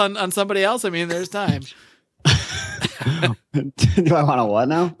dress on somebody else? I mean, there's time. Do I want to what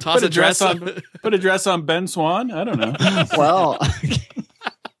now? Put a dress on Ben Swan? I don't know. Well,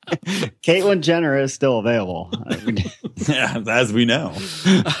 Caitlyn Jenner is still available. Yeah, as we know.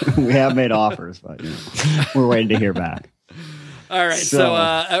 We have made offers, but we're waiting to hear back. All right.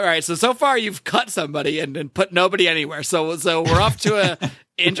 So far you've cut somebody and put nobody anywhere. So we're off to a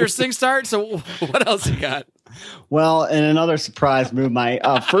interesting start. So what else you got? Well, in another surprise move, my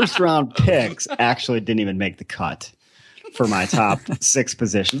first round picks actually didn't even make the cut for my top 6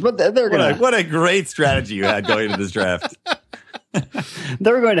 positions, but they're going to. What a great strategy you had going into this draft.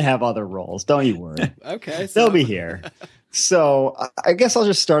 They're going to have other roles. Don't you worry. Okay. They'll be here. So I guess I'll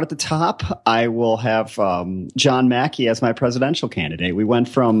just start at the top. I will have John Mackey as my presidential candidate. We went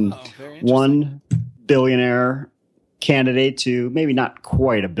from one billionaire candidate to maybe not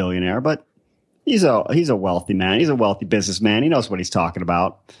quite a billionaire, but he's a wealthy man. He's a wealthy businessman. He knows what he's talking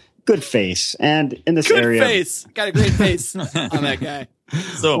about. Good face. And in this area. Good face. Got a great face on that guy.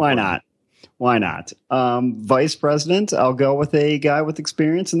 So why not? Why not? Vice president, I'll go with a guy with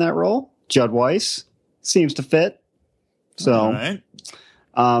experience in that role. Judd Weiss seems to fit. So, all right.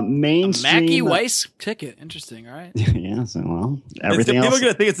 Mainstream Mackie Weiss ticket. Interesting. All right. Yeah. So, well, everything else. People are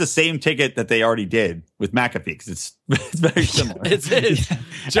going to think it's the same ticket that they already did with McAfee because it's very similar. It is.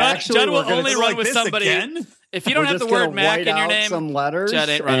 Judd will only run with somebody. Again? If you don't have the word Mac in your name, some letters, Judd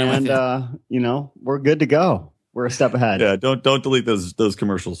ain't running with you. We're good to go. We're a step ahead. Yeah. Don't delete those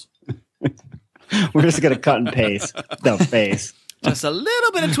commercials. We're just going to cut and paste the face. Just a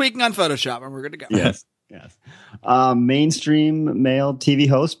little bit of tweaking on Photoshop, and we're good to go. Yes. Yes. Mainstream male TV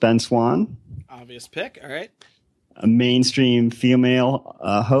host, Ben Swan. Obvious pick. All right. A mainstream female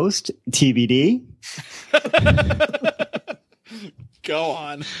host, TBD. Go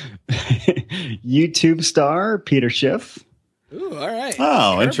on. YouTube star, Peter Schiff. Ooh, all right. Oh,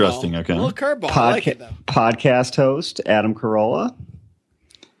 Curveball. interesting. Okay. A little curveball. I like it, though. Podcast host Adam Carolla.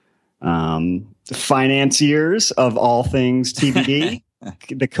 Financiers of all things TBD,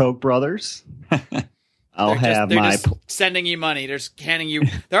 the Koch brothers. They're just sending you money. They're just handing you.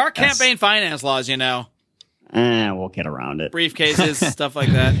 There are campaign finance laws, you know. We'll get around it. Briefcases, stuff like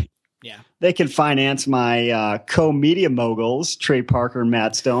that. Yeah. They can finance my co-media moguls, Trey Parker and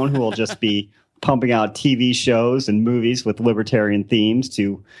Matt Stone, who will just be pumping out TV shows and movies with libertarian themes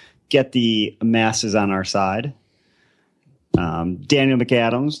to get the masses on our side. Daniel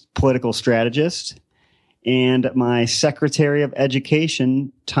McAdams, political strategist, and my Secretary of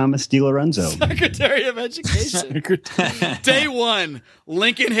Education, Thomas DiLorenzo. Secretary of Education. Day one,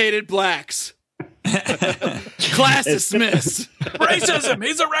 Lincoln hated blacks. Class dismissed. Racism.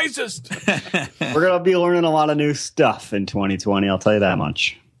 He's a racist. We're going to be learning a lot of new stuff in 2020. I'll tell you that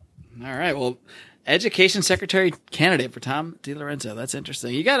much. All right. Well, Education Secretary candidate for Tom DiLorenzo. That's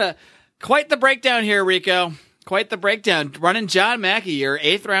interesting. You got quite the breakdown here, Rico. Quite the breakdown. Running John Mackey, your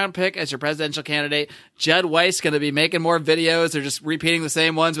 8th round pick as your presidential candidate. Judd Weiss going to be making more videos. They're just repeating the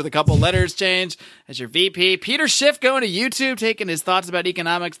same ones with a couple letters change as your VP. Peter Schiff going to YouTube, taking his thoughts about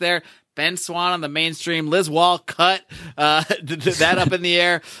economics there. Ben Swan on the mainstream. Liz Wall cut that up in the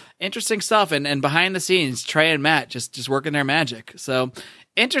air. Interesting stuff. And behind the scenes, Trey and Matt just working their magic. So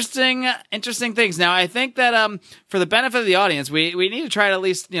interesting things. Now, I think that for the benefit of the audience, we need to try to at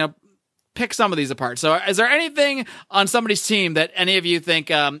least, pick some of these apart. So is there anything on somebody's team that any of you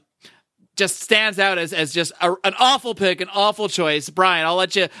think just stands out as just an awful pick, an awful choice? Brian, I'll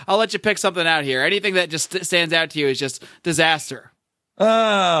let you pick something out here. Anything that just stands out to you is just disaster.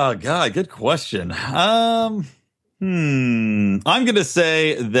 Oh God, good question. I'm gonna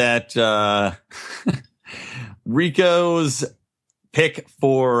say that Rico's pick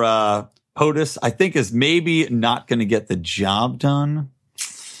for POTUS, I think, is maybe not going to get the job done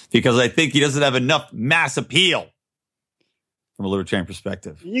because I think he doesn't have enough mass appeal from a libertarian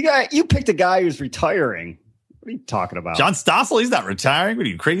perspective. You picked a guy who's retiring. What are you talking about? John Stossel, he's not retiring. What are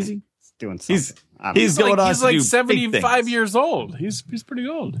you, crazy? He's doing something. He's going on he's to like do 75 years old. He's pretty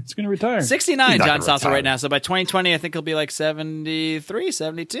old. He's going to retire. 69, John Stossel right now. So by 2020, I think he'll be like 73,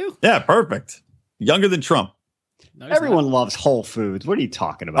 72. Yeah, perfect. Younger than Trump. No, everyone loves Whole Foods. What are you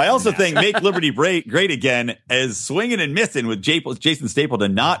talking about? I also think Make Liberty Great Again is swinging and missing with Jason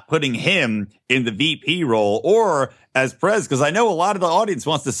Stapleton, not putting him in the VP role or as pres, because I know a lot of the audience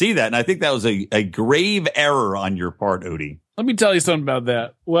wants to see that. And I think that was a grave error on your part, Odie. Let me tell you something about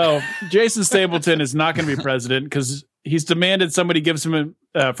that. Well, Jason Stapleton is not going to be president because he's demanded somebody gives him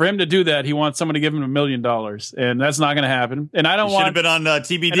for him to do that. He wants someone to give him $1 million, and that's not going to happen. And I don't want should have been on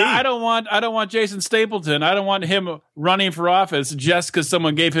TBD. And I don't want Jason Stapleton. I don't want him running for office just because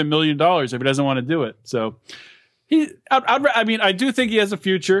someone gave him $1 million if he doesn't want to do it. So I do think he has a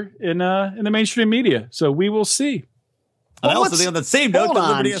future in the mainstream media. So we will see. And I also think on the same note, the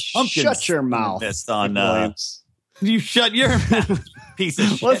Liberty has pumpkins. Shut your mouth. You shut your mouth, piece of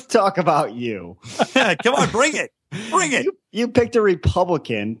shit. Let's talk about you. Come on, bring it. Bring it. You picked a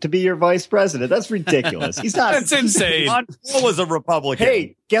Republican to be your vice president. That's ridiculous. He's not. That's insane. Ron Paul was a Republican.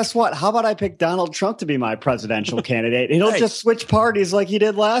 Hey, guess what? How about I pick Donald Trump to be my presidential candidate? He'll just switch parties like he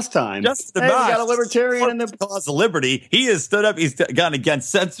did last time. Just we got a libertarian in the cause of liberty. He has stood up. He's gone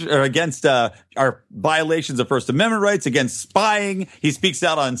against our violations of First Amendment rights, against spying. He speaks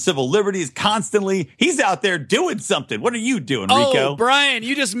out on civil liberties constantly. He's out there doing something. What are you doing, Rico? Oh, Brian,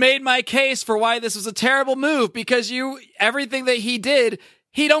 you just made my case for why this was a terrible move because everything that he did,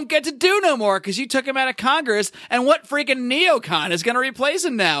 he don't get to do no more because you took him out of Congress. And what freaking neocon is going to replace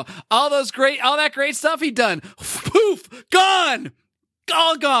him now? All that great stuff he done, poof, gone,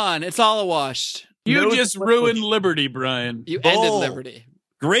 all gone. It's all a wash. You just ruined liberty, Brian. You ended liberty.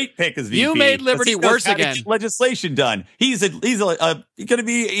 Great pick as VP. You made liberty worse again. Legislation done. He's like one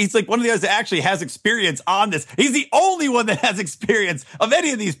of the guys that actually has experience on this. He's the only one that has experience of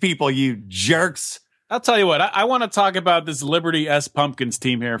any of these people. You jerks. I'll tell you what, I want to talk about this Liberty S Pumpkins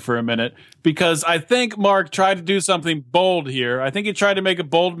team here for a minute, because I think Mark tried to do something bold here. I think he tried to make a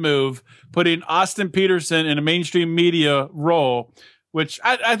bold move, putting Austin Peterson in a mainstream media role, which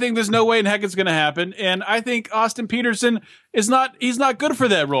I think there's no way in heck it's going to happen. And I think Austin Peterson he's not good for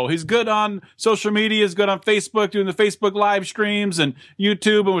that role. He's good on social media, he's good on Facebook, doing the Facebook live streams and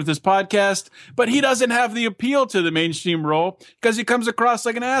YouTube and with his podcast, but he doesn't have the appeal to the mainstream role because he comes across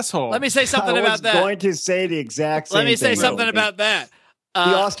like an asshole. Let me say something about that. I was going to say the exact same thing. Let me say something about that.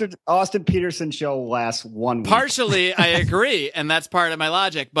 The Austin Peterson show lasts 1 week. Partially, I agree, and that's part of my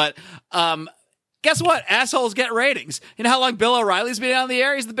logic, but guess what? Assholes get ratings. You know how long Bill O'Reilly's been on the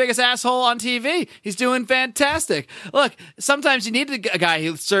air? He's the biggest asshole on TV. He's doing fantastic. Look, sometimes you need a guy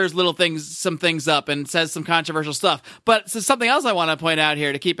who stirs some things up and says some controversial stuff. But something else I want to point out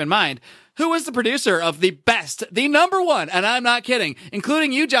here to keep in mind. Who is the producer of the best, the number one, and I'm not kidding,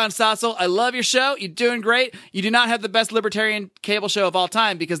 including you, John Stossel. I love your show. You're doing great. You do not have the best libertarian cable show of all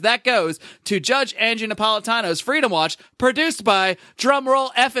time because that goes to Judge Andrew Napolitano's Freedom Watch, produced by,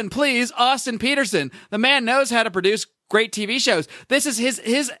 drumroll effing please, Austin Peterson. The man knows how to produce great TV shows. This is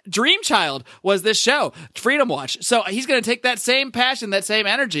his dream child was this show, Freedom Watch. So he's going to take that same passion, that same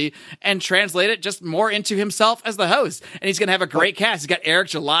energy, and translate it just more into himself as the host. And he's going to have a great cast. He's got Eric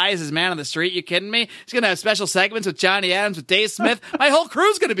July as his man on the street. You kidding me? He's going to have special segments with Johnny Adams, with Dave Smith. My whole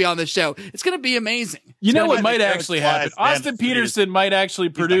crew's going to be on this show. It's going to be amazing. You know what might actually happen? Austin Peterson might actually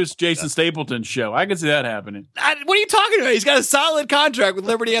produce Jason Stapleton's show. I can see that happening. What are you talking about? He's got a solid contract with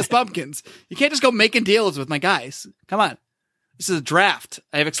Liberty S. Pumpkins. You can't just go making deals with my guys. Come on. This is a draft.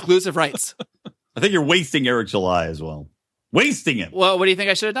 I have exclusive rights. I think you're wasting Eric July as well. Wasting him. Well, what do you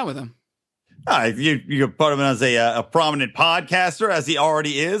think I should have done with him? You could put him as a prominent podcaster, as he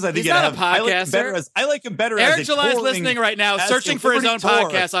already is. I think he's not a podcaster. I like him better Eric as July is listening right now, searching for his own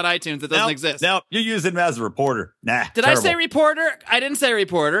podcast on iTunes that doesn't exist. No, you're using him as a reporter. Nah. Did I say reporter? I didn't say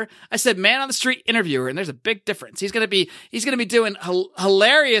reporter. I said man on the street interviewer, and there's a big difference. He's gonna be doing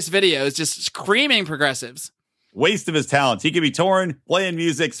hilarious videos, just screaming progressives. Waste of his talents. He could be touring, playing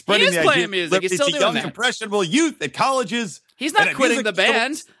music, spreading the idea. Playing music. He's still doing young, that. Impressionable youth at colleges. He's not quitting the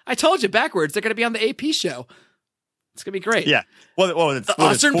band. I told you backwards. They're going to be on the AP show. It's going to be great. Yeah. The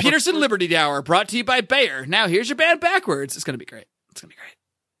Austin Peterson Liberty Hour, brought to you by Bayer. Now here's your band backwards. It's going to be great. It's going to be great.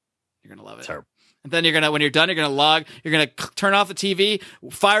 You're going to love it. Terrible. And then when you're done, you're going to turn off the TV,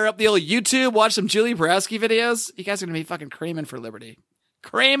 fire up the old YouTube, watch some Julie Borowski videos. You guys are going to be fucking creaming for Liberty.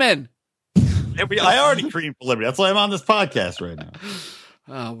 Creaming. I already creamed for Liberty. That's why I'm on this podcast right now.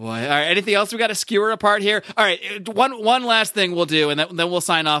 Oh boy! All right. Anything else we got to skewer apart here? All right. One last thing we'll do, and then we'll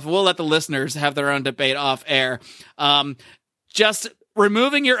sign off. We'll let the listeners have their own debate off air. Just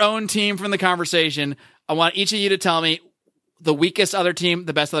removing your own team from the conversation. I want each of you to tell me the weakest other team,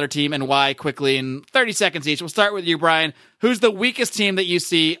 the best other team, and why quickly in 30 seconds each. We'll start with you, Brian. Who's the weakest team that you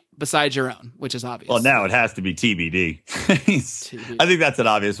see besides your own, which is obvious? Well, now it has to be TBD. I think that's an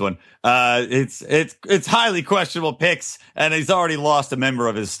obvious one. It's highly questionable picks, and he's already lost a member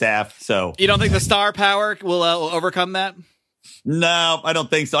of his staff. So you don't think the star power will overcome that? No, I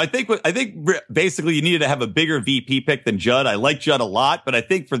don't think so. I think basically you needed to have a bigger VP pick than Judd. I like Judd a lot, but I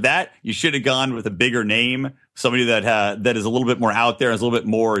think for that you should have gone with a bigger name, somebody that is a little bit more out there, is a little bit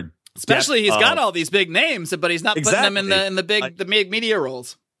more. Especially he's got all these big names, but he's not putting them in the big media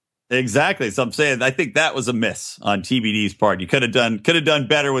roles. Exactly. So I'm saying I think that was a miss on TBD's part. You could have done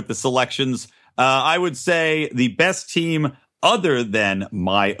better with the selections. I would say the best team other than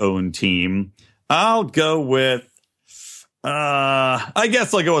my own team. I'll go with. I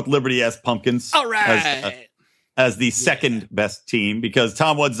guess I'll go with Liberty S. Pumpkins. All right. As the second best team, because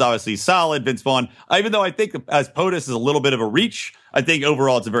Tom Woods is obviously solid. Vince Vaughn, even though I think as POTUS is a little bit of a reach, I think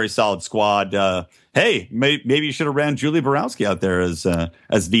overall it's a very solid squad. Hey, maybe you should have ran Julie Borowski out there as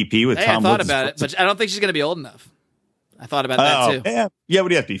VP with Tom Woods. I thought about it, but I don't think she's going to be old enough. I thought about that too. Yeah, what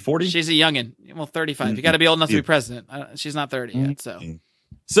do you have to be, 40? She's a youngin'. Well, 35. Mm-hmm. You got to be old enough to be president. She's not 30 yet, so.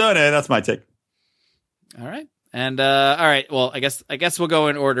 So anyway, that's my take. All right. And all right, well, I guess we'll go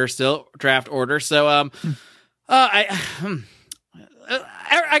in order still, draft order. So I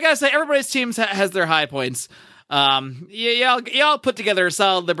gotta say, everybody's teams has their high points. Y'all put together a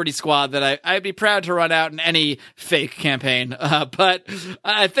solid Liberty squad that I'd be proud to run out in any fake campaign. But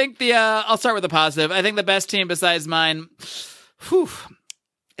I think I'll start with the positive. I think the best team besides mine,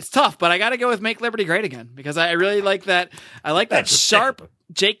 it's tough, but I got to go with Make Liberty Great Again because I really like that. I like that sharp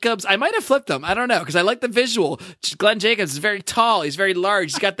Jacobs. I might have flipped him. I don't know because I like the visual. Glenn Jacobs is very tall. He's very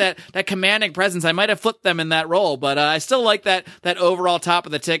large. He's got that commanding presence. I might have flipped them in that role, but I still like that overall top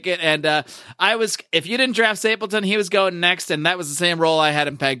of the ticket. And if you didn't draft Stapleton, he was going next, and that was the same role I had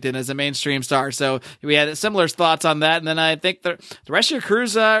him pegged in as a mainstream star. So we had similar thoughts on that. And then I think the rest of your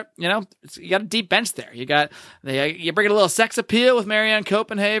crews, you got a deep bench there. You bring in a little sex appeal with Marianne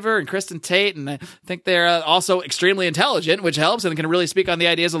Copenhaver and Kristen Tate, and I think they're also extremely intelligent, which helps and can really speak on the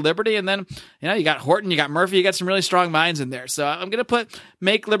ideas of Liberty. And then, you got Horton, you got Murphy, you got some really strong minds in there. So I'm going to put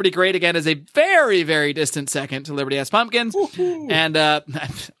Make Liberty Great Again as a very, very distant second to Liberty S. Pumpkins. Woo-hoo. And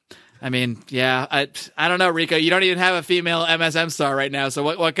I mean, yeah, I don't know, Rico. You don't even have a female MSM star right now, so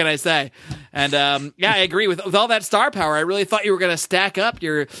what can I say? And yeah, I agree with all that star power. I really thought you were going to stack up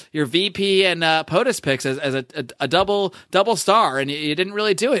your VP and POTUS picks as a double star, and you didn't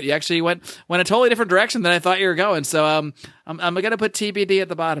really do it. You actually went a totally different direction than I thought you were going. So I'm going to put TBD at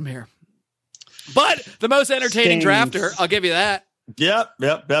the bottom here. But the most entertaining drafter, I'll give you that. Yep,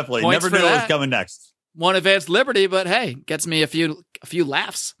 definitely. Points Never knew for what was that. coming next. One Advanced Liberty, but hey, gets me a few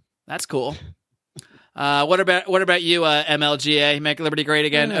laughs. That's cool. What about you, MLGA? Make Liberty great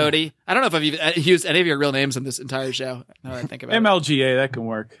again, Odie. I don't know if I've used any of your real names in this entire show. Now that I think about it. MLGA, that can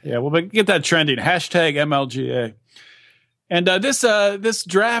work. Yeah, we'll get that trending. Hashtag MLGA. And this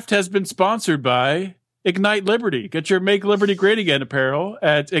draft has been sponsored by Ignite Liberty. Get your Make Liberty Great Again apparel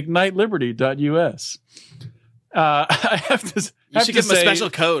at igniteliberty.us. I have to. You should give them a special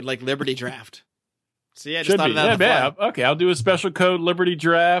code like Liberty Draft. See, I just thought of that on the fly. Okay, I'll do a special code Liberty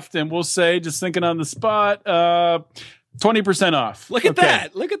Draft, and we'll say, just thinking on the spot, 20% off. Look at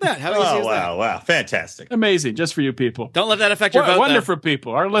that. Look at that. How easy is that? Wow. Fantastic. Amazing, just for you people. Don't let that affect your vote. Wonderful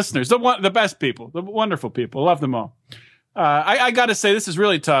people, our listeners, the best people, the wonderful people. Love them all. I got to say, this is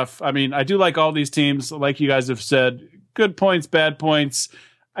really tough. I mean, I do like all these teams, like you guys have said. Good points, bad points.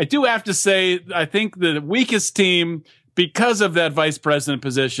 I do have to say, I think the weakest team, because of that vice president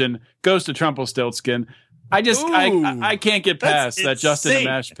position, goes to Trumpelstiltskin. I can't get past that Justin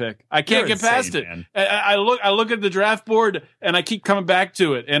Amash pick. I can't get past it. Man. I look at the draft board and I keep coming back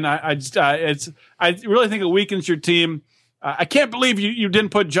to it, and I really think it weakens your team. I can't believe you didn't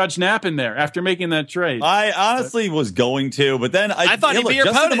put Judge Knapp in there after making that trade. I honestly was going to, but then I thought he'd be your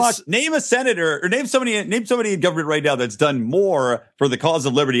POTUS. Name a senator or name somebody in government right now that's done more for the cause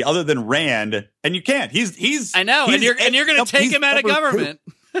of liberty other than Rand, and you can't. He's I know, and you're going to take him out of government.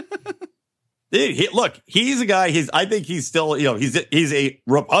 Dude, he's a guy. I think he's still, he's a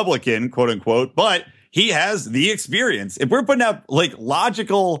Republican, quote unquote, but he has the experience. If we're putting out like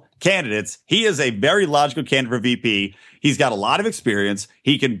logical candidates, he is a very logical candidate for VP. He's got a lot of experience.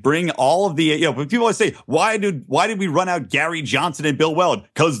 He can bring all of the, when people always say, why did we run out Gary Johnson and Bill Weld?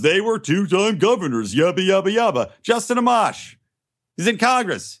 Because they were two-time governors, yabba, yabba, yabba. Justin Amash, he's in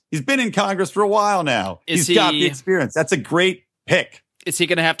Congress. He's been in Congress for a while now. He's got the experience. That's a great pick. Is he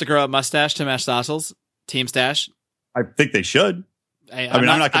going to have to grow a mustache to match Stossel's team stash? I think they should. I'm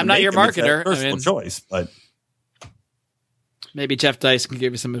not your marketer. Personal choice, but maybe Jeff Dice can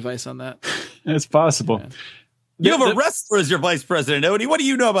give you some advice on that. It's possible. Yeah. You have a wrestler as your vice president, Odie. What do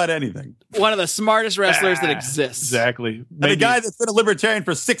you know about anything? One of the smartest wrestlers that exists. Exactly. And a guy that's been a libertarian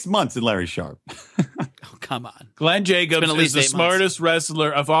for 6 months in Larry Sharp. Oh, come on. Glenn Jacobs is the smartest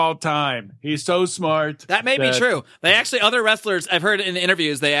wrestler of all time. He's so smart. That may be true. They actually, other wrestlers, I've heard in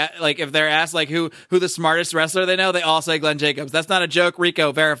interviews, they like if they're asked like who the smartest wrestler they know, they all say Glenn Jacobs. That's not a joke.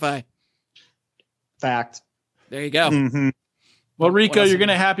 Rico, verify. Fact. There you go. Mm-hmm. Well, Rico, you're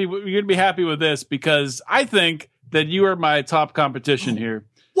gonna be happy with this because I think that you are my top competition here.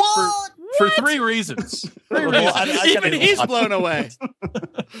 What? For 3 reasons. Even he's blown away.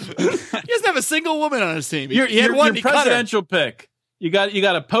 He doesn't have a single woman on his team. He had one. Your presidential pick. You got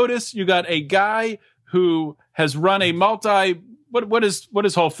a POTUS. You got a guy who has run a what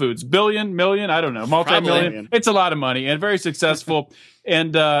is Whole Foods? Million? I don't know. Multi-million. It's a lot of money and very successful.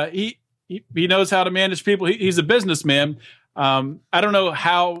 And he knows how to manage people. He's a businessman. I don't know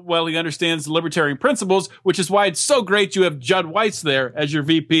how well he understands the libertarian principles, which is why it's so great you have Judd Weiss there as your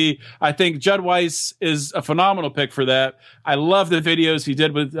VP. I think Judd Weiss is a phenomenal pick for that. I love the videos he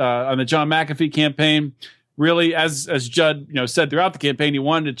did with on the John McAfee campaign. Really, as Judd said throughout the campaign, he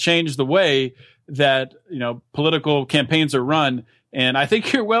wanted to change the way that political campaigns are run. And I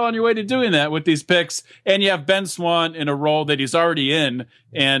think you're well on your way to doing that with these picks. And you have Ben Swann in a role that he's already in,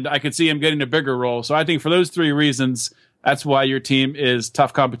 and I could see him getting a bigger role. So I think for those 3 reasons, that's why your team is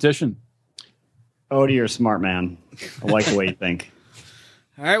tough competition. Odie, you're a smart man. I like the way you think.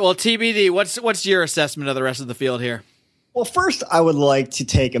 All right. Well, TBD, what's your assessment of the rest of the field here? Well, first, I would like to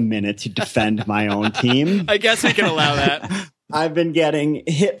take a minute to defend my own team. I guess we can allow that. I've been getting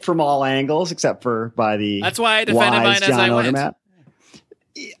hit from all angles, except for by the That's why I defended mine as John I went. Odermatt.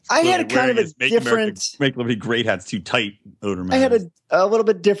 I had a kind of a different... Make Liberty Great hat's too tight, Odermatt. I had a little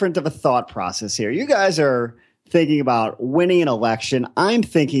bit different of a thought process here. You guys are thinking about winning an election. I'm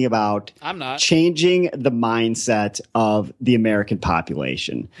thinking about changing the mindset of the American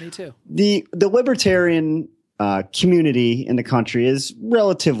population. Me too. The libertarian community in the country is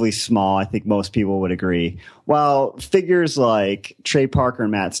relatively small. I think most people would agree. While figures like Trey Parker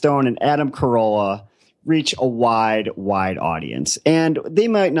and Matt Stone and Adam Carolla reach a wide audience. And they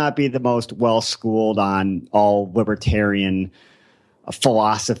might not be the most well-schooled on all libertarian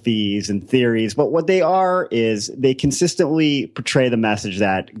philosophies and theories, but what they are is they consistently portray the message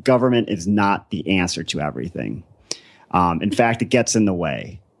that government is not the answer to everything. In fact, it gets in the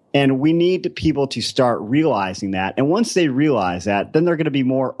way. And we need people to start realizing that. And once they realize that, then they're going to be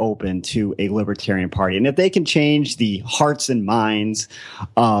more open to a libertarian party. And if they can change the hearts and minds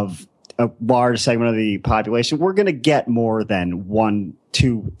of a large segment of the population, we're going to get more than 1,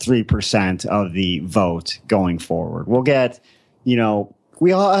 2, 3% of the vote going forward. We'll get,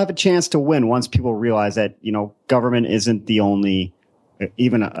 we all have a chance to win once people realize that, government isn't the only,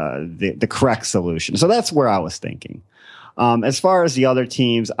 even the correct solution. So that's where I was thinking. As far as the other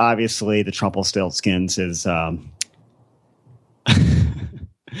teams, obviously the Trumpelstiltskins is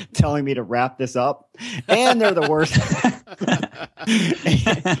telling me to wrap this up, and they're the worst.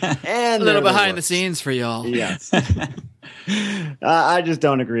 and a little behind the scenes for y'all. Yes. I just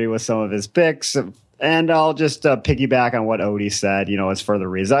don't agree with some of his picks, and I'll just piggyback on what Odie said, as further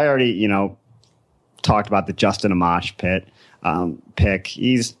reasons. I already, talked about the Justin Amash pick.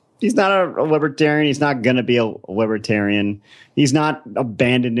 He's not a libertarian. He's not going to be a libertarian. He's not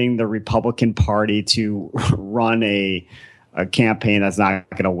abandoning the Republican Party to run a campaign that's not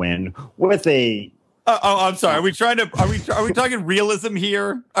going to win with a. I'm sorry. Are we talking realism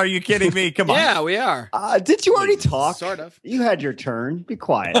here? Are you kidding me? Come on. Yeah, we are. Did you already talk? Sort of. You had your turn. Be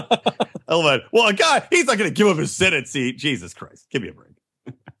quiet. Well, a guy, he's not going to give up his Senate seat. Jesus Christ. Give me a break.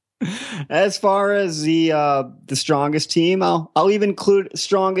 As far as the strongest team, I'll even include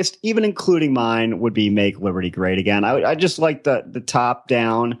strongest, even including mine, would be Make Liberty Great Again. I just like the top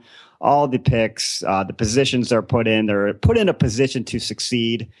down, all the picks, the positions they're put in. They're put in a position to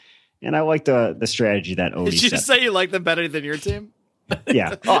succeed, and I like the strategy that Odie Did you set. say you like them better than your team?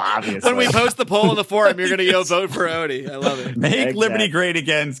 Yeah, obviously. When we post the poll in the forum, you're going to go vote for Odie. I love it. Make Liberty Great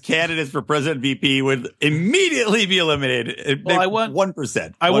Again's candidates for President VP would immediately be eliminated. Well, I won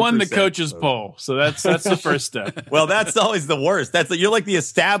 1%. I won the coaches poll, so that's the first step. Well, that's always the worst. You're like the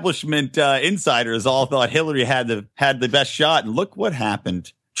establishment insiders all thought Hillary had the best shot, and look what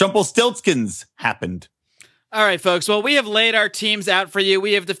happened. Trumpelstiltskins happened. All right, folks. Well, we have laid our teams out for you.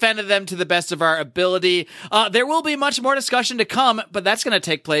 We have defended them to the best of our ability. There will be much more discussion to come, but that's going to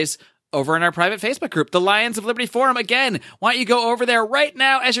take place over in our private Facebook group, the Lions of Liberty Forum. Again, why don't you go over there right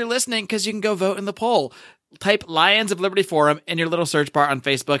now as you're listening, because you can go vote in the poll. Type Lions of Liberty Forum in your little search bar on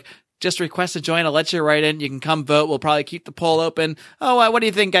Facebook. Just request to join. I'll let you right in. You can come vote. We'll probably keep the poll open. What do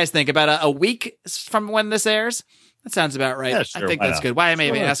you guys think? About a week from when this airs? That sounds about right. Yeah, sure, I think why that's not? good. Why am I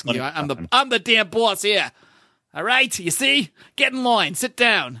even asking you? I'm the damn boss here. All right, you see? Get in line. Sit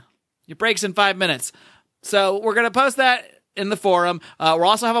down. Your break's in 5 minutes. So we're going to post that in the forum. We'll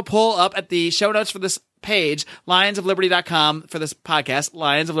also have a poll up at the show notes for this page, lionsofliberty.com, for this podcast,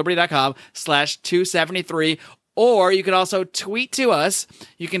 lionsofliberty.com/273. Or you can also tweet to us.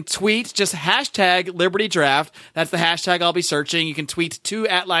 You can tweet just hashtag Liberty Draft. That's the hashtag I'll be searching. You can tweet to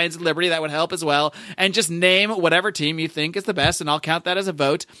 @Lions of Liberty. That would help as well. And just name whatever team you think is the best, and I'll count that as a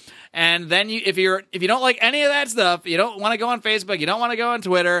vote. And then if you don't like any of that stuff, you don't want to go on Facebook, you don't want to go on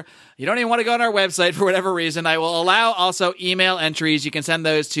Twitter, you don't even want to go on our website for whatever reason, I will allow also email entries. You can send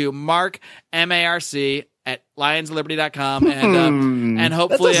those to Mark, M-A-R-C, at lionsliberty.com. And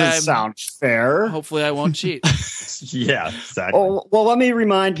hopefully that doesn't sound fair. Hopefully I won't cheat. Yeah, exactly. Well, let me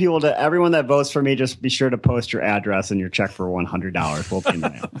remind people, to everyone that votes for me, just be sure to post your address and your check for $100. We'll be in the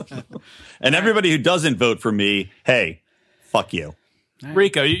mail. And everybody who doesn't vote for me, hey, fuck you.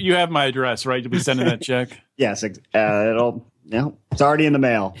 Rico, you have my address, right? You'll be sending that check. Yes, it's already in the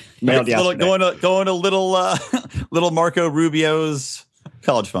mail. Mailed yesterday. Going to little Marco Rubio's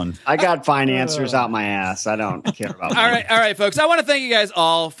college fund. I got financiers out my ass. I don't care about All right, folks. I want to thank you guys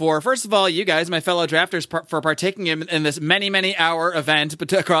all for, first of all, you guys, my fellow drafters, for partaking in this many hour event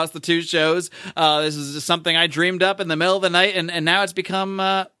across the two shows. This is just something I dreamed up in the middle of the night, and now it's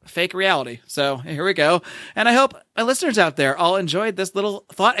become fake reality. So here we go. And I hope my listeners out there all enjoyed this little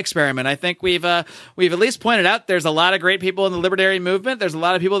thought experiment. I think we've at least pointed out there's a lot of great people in the libertarian movement. There's a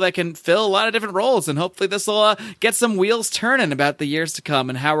lot of people that can fill a lot of different roles, and hopefully this will get some wheels turning about the years to come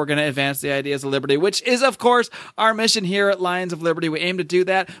and how we're going to advance the ideas of liberty, which is, of course, our mission here at Lions of Liberty. We aim to do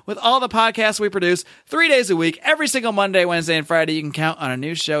that with all the podcasts we produce 3 days a week, every single Monday, Wednesday, and Friday. You can count on a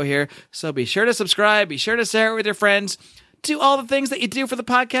new show here. So be sure to subscribe. Be sure to share it with your friends. Do all the things that you do for the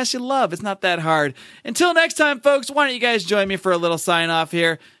podcast you love. It's not that hard. Until next time, folks, why don't you guys join me for a little sign off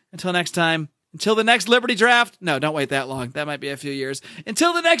here? Until next time, until the next Liberty Draft. No, don't wait that long. That might be a few years.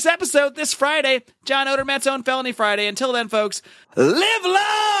 Until the next episode this Friday, John Odermatt's own Felony Friday. Until then, folks, live long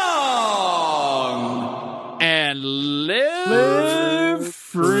and live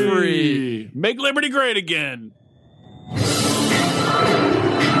free. Make Liberty great again.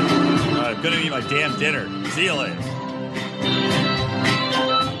 Gonna eat my damn dinner. See you later.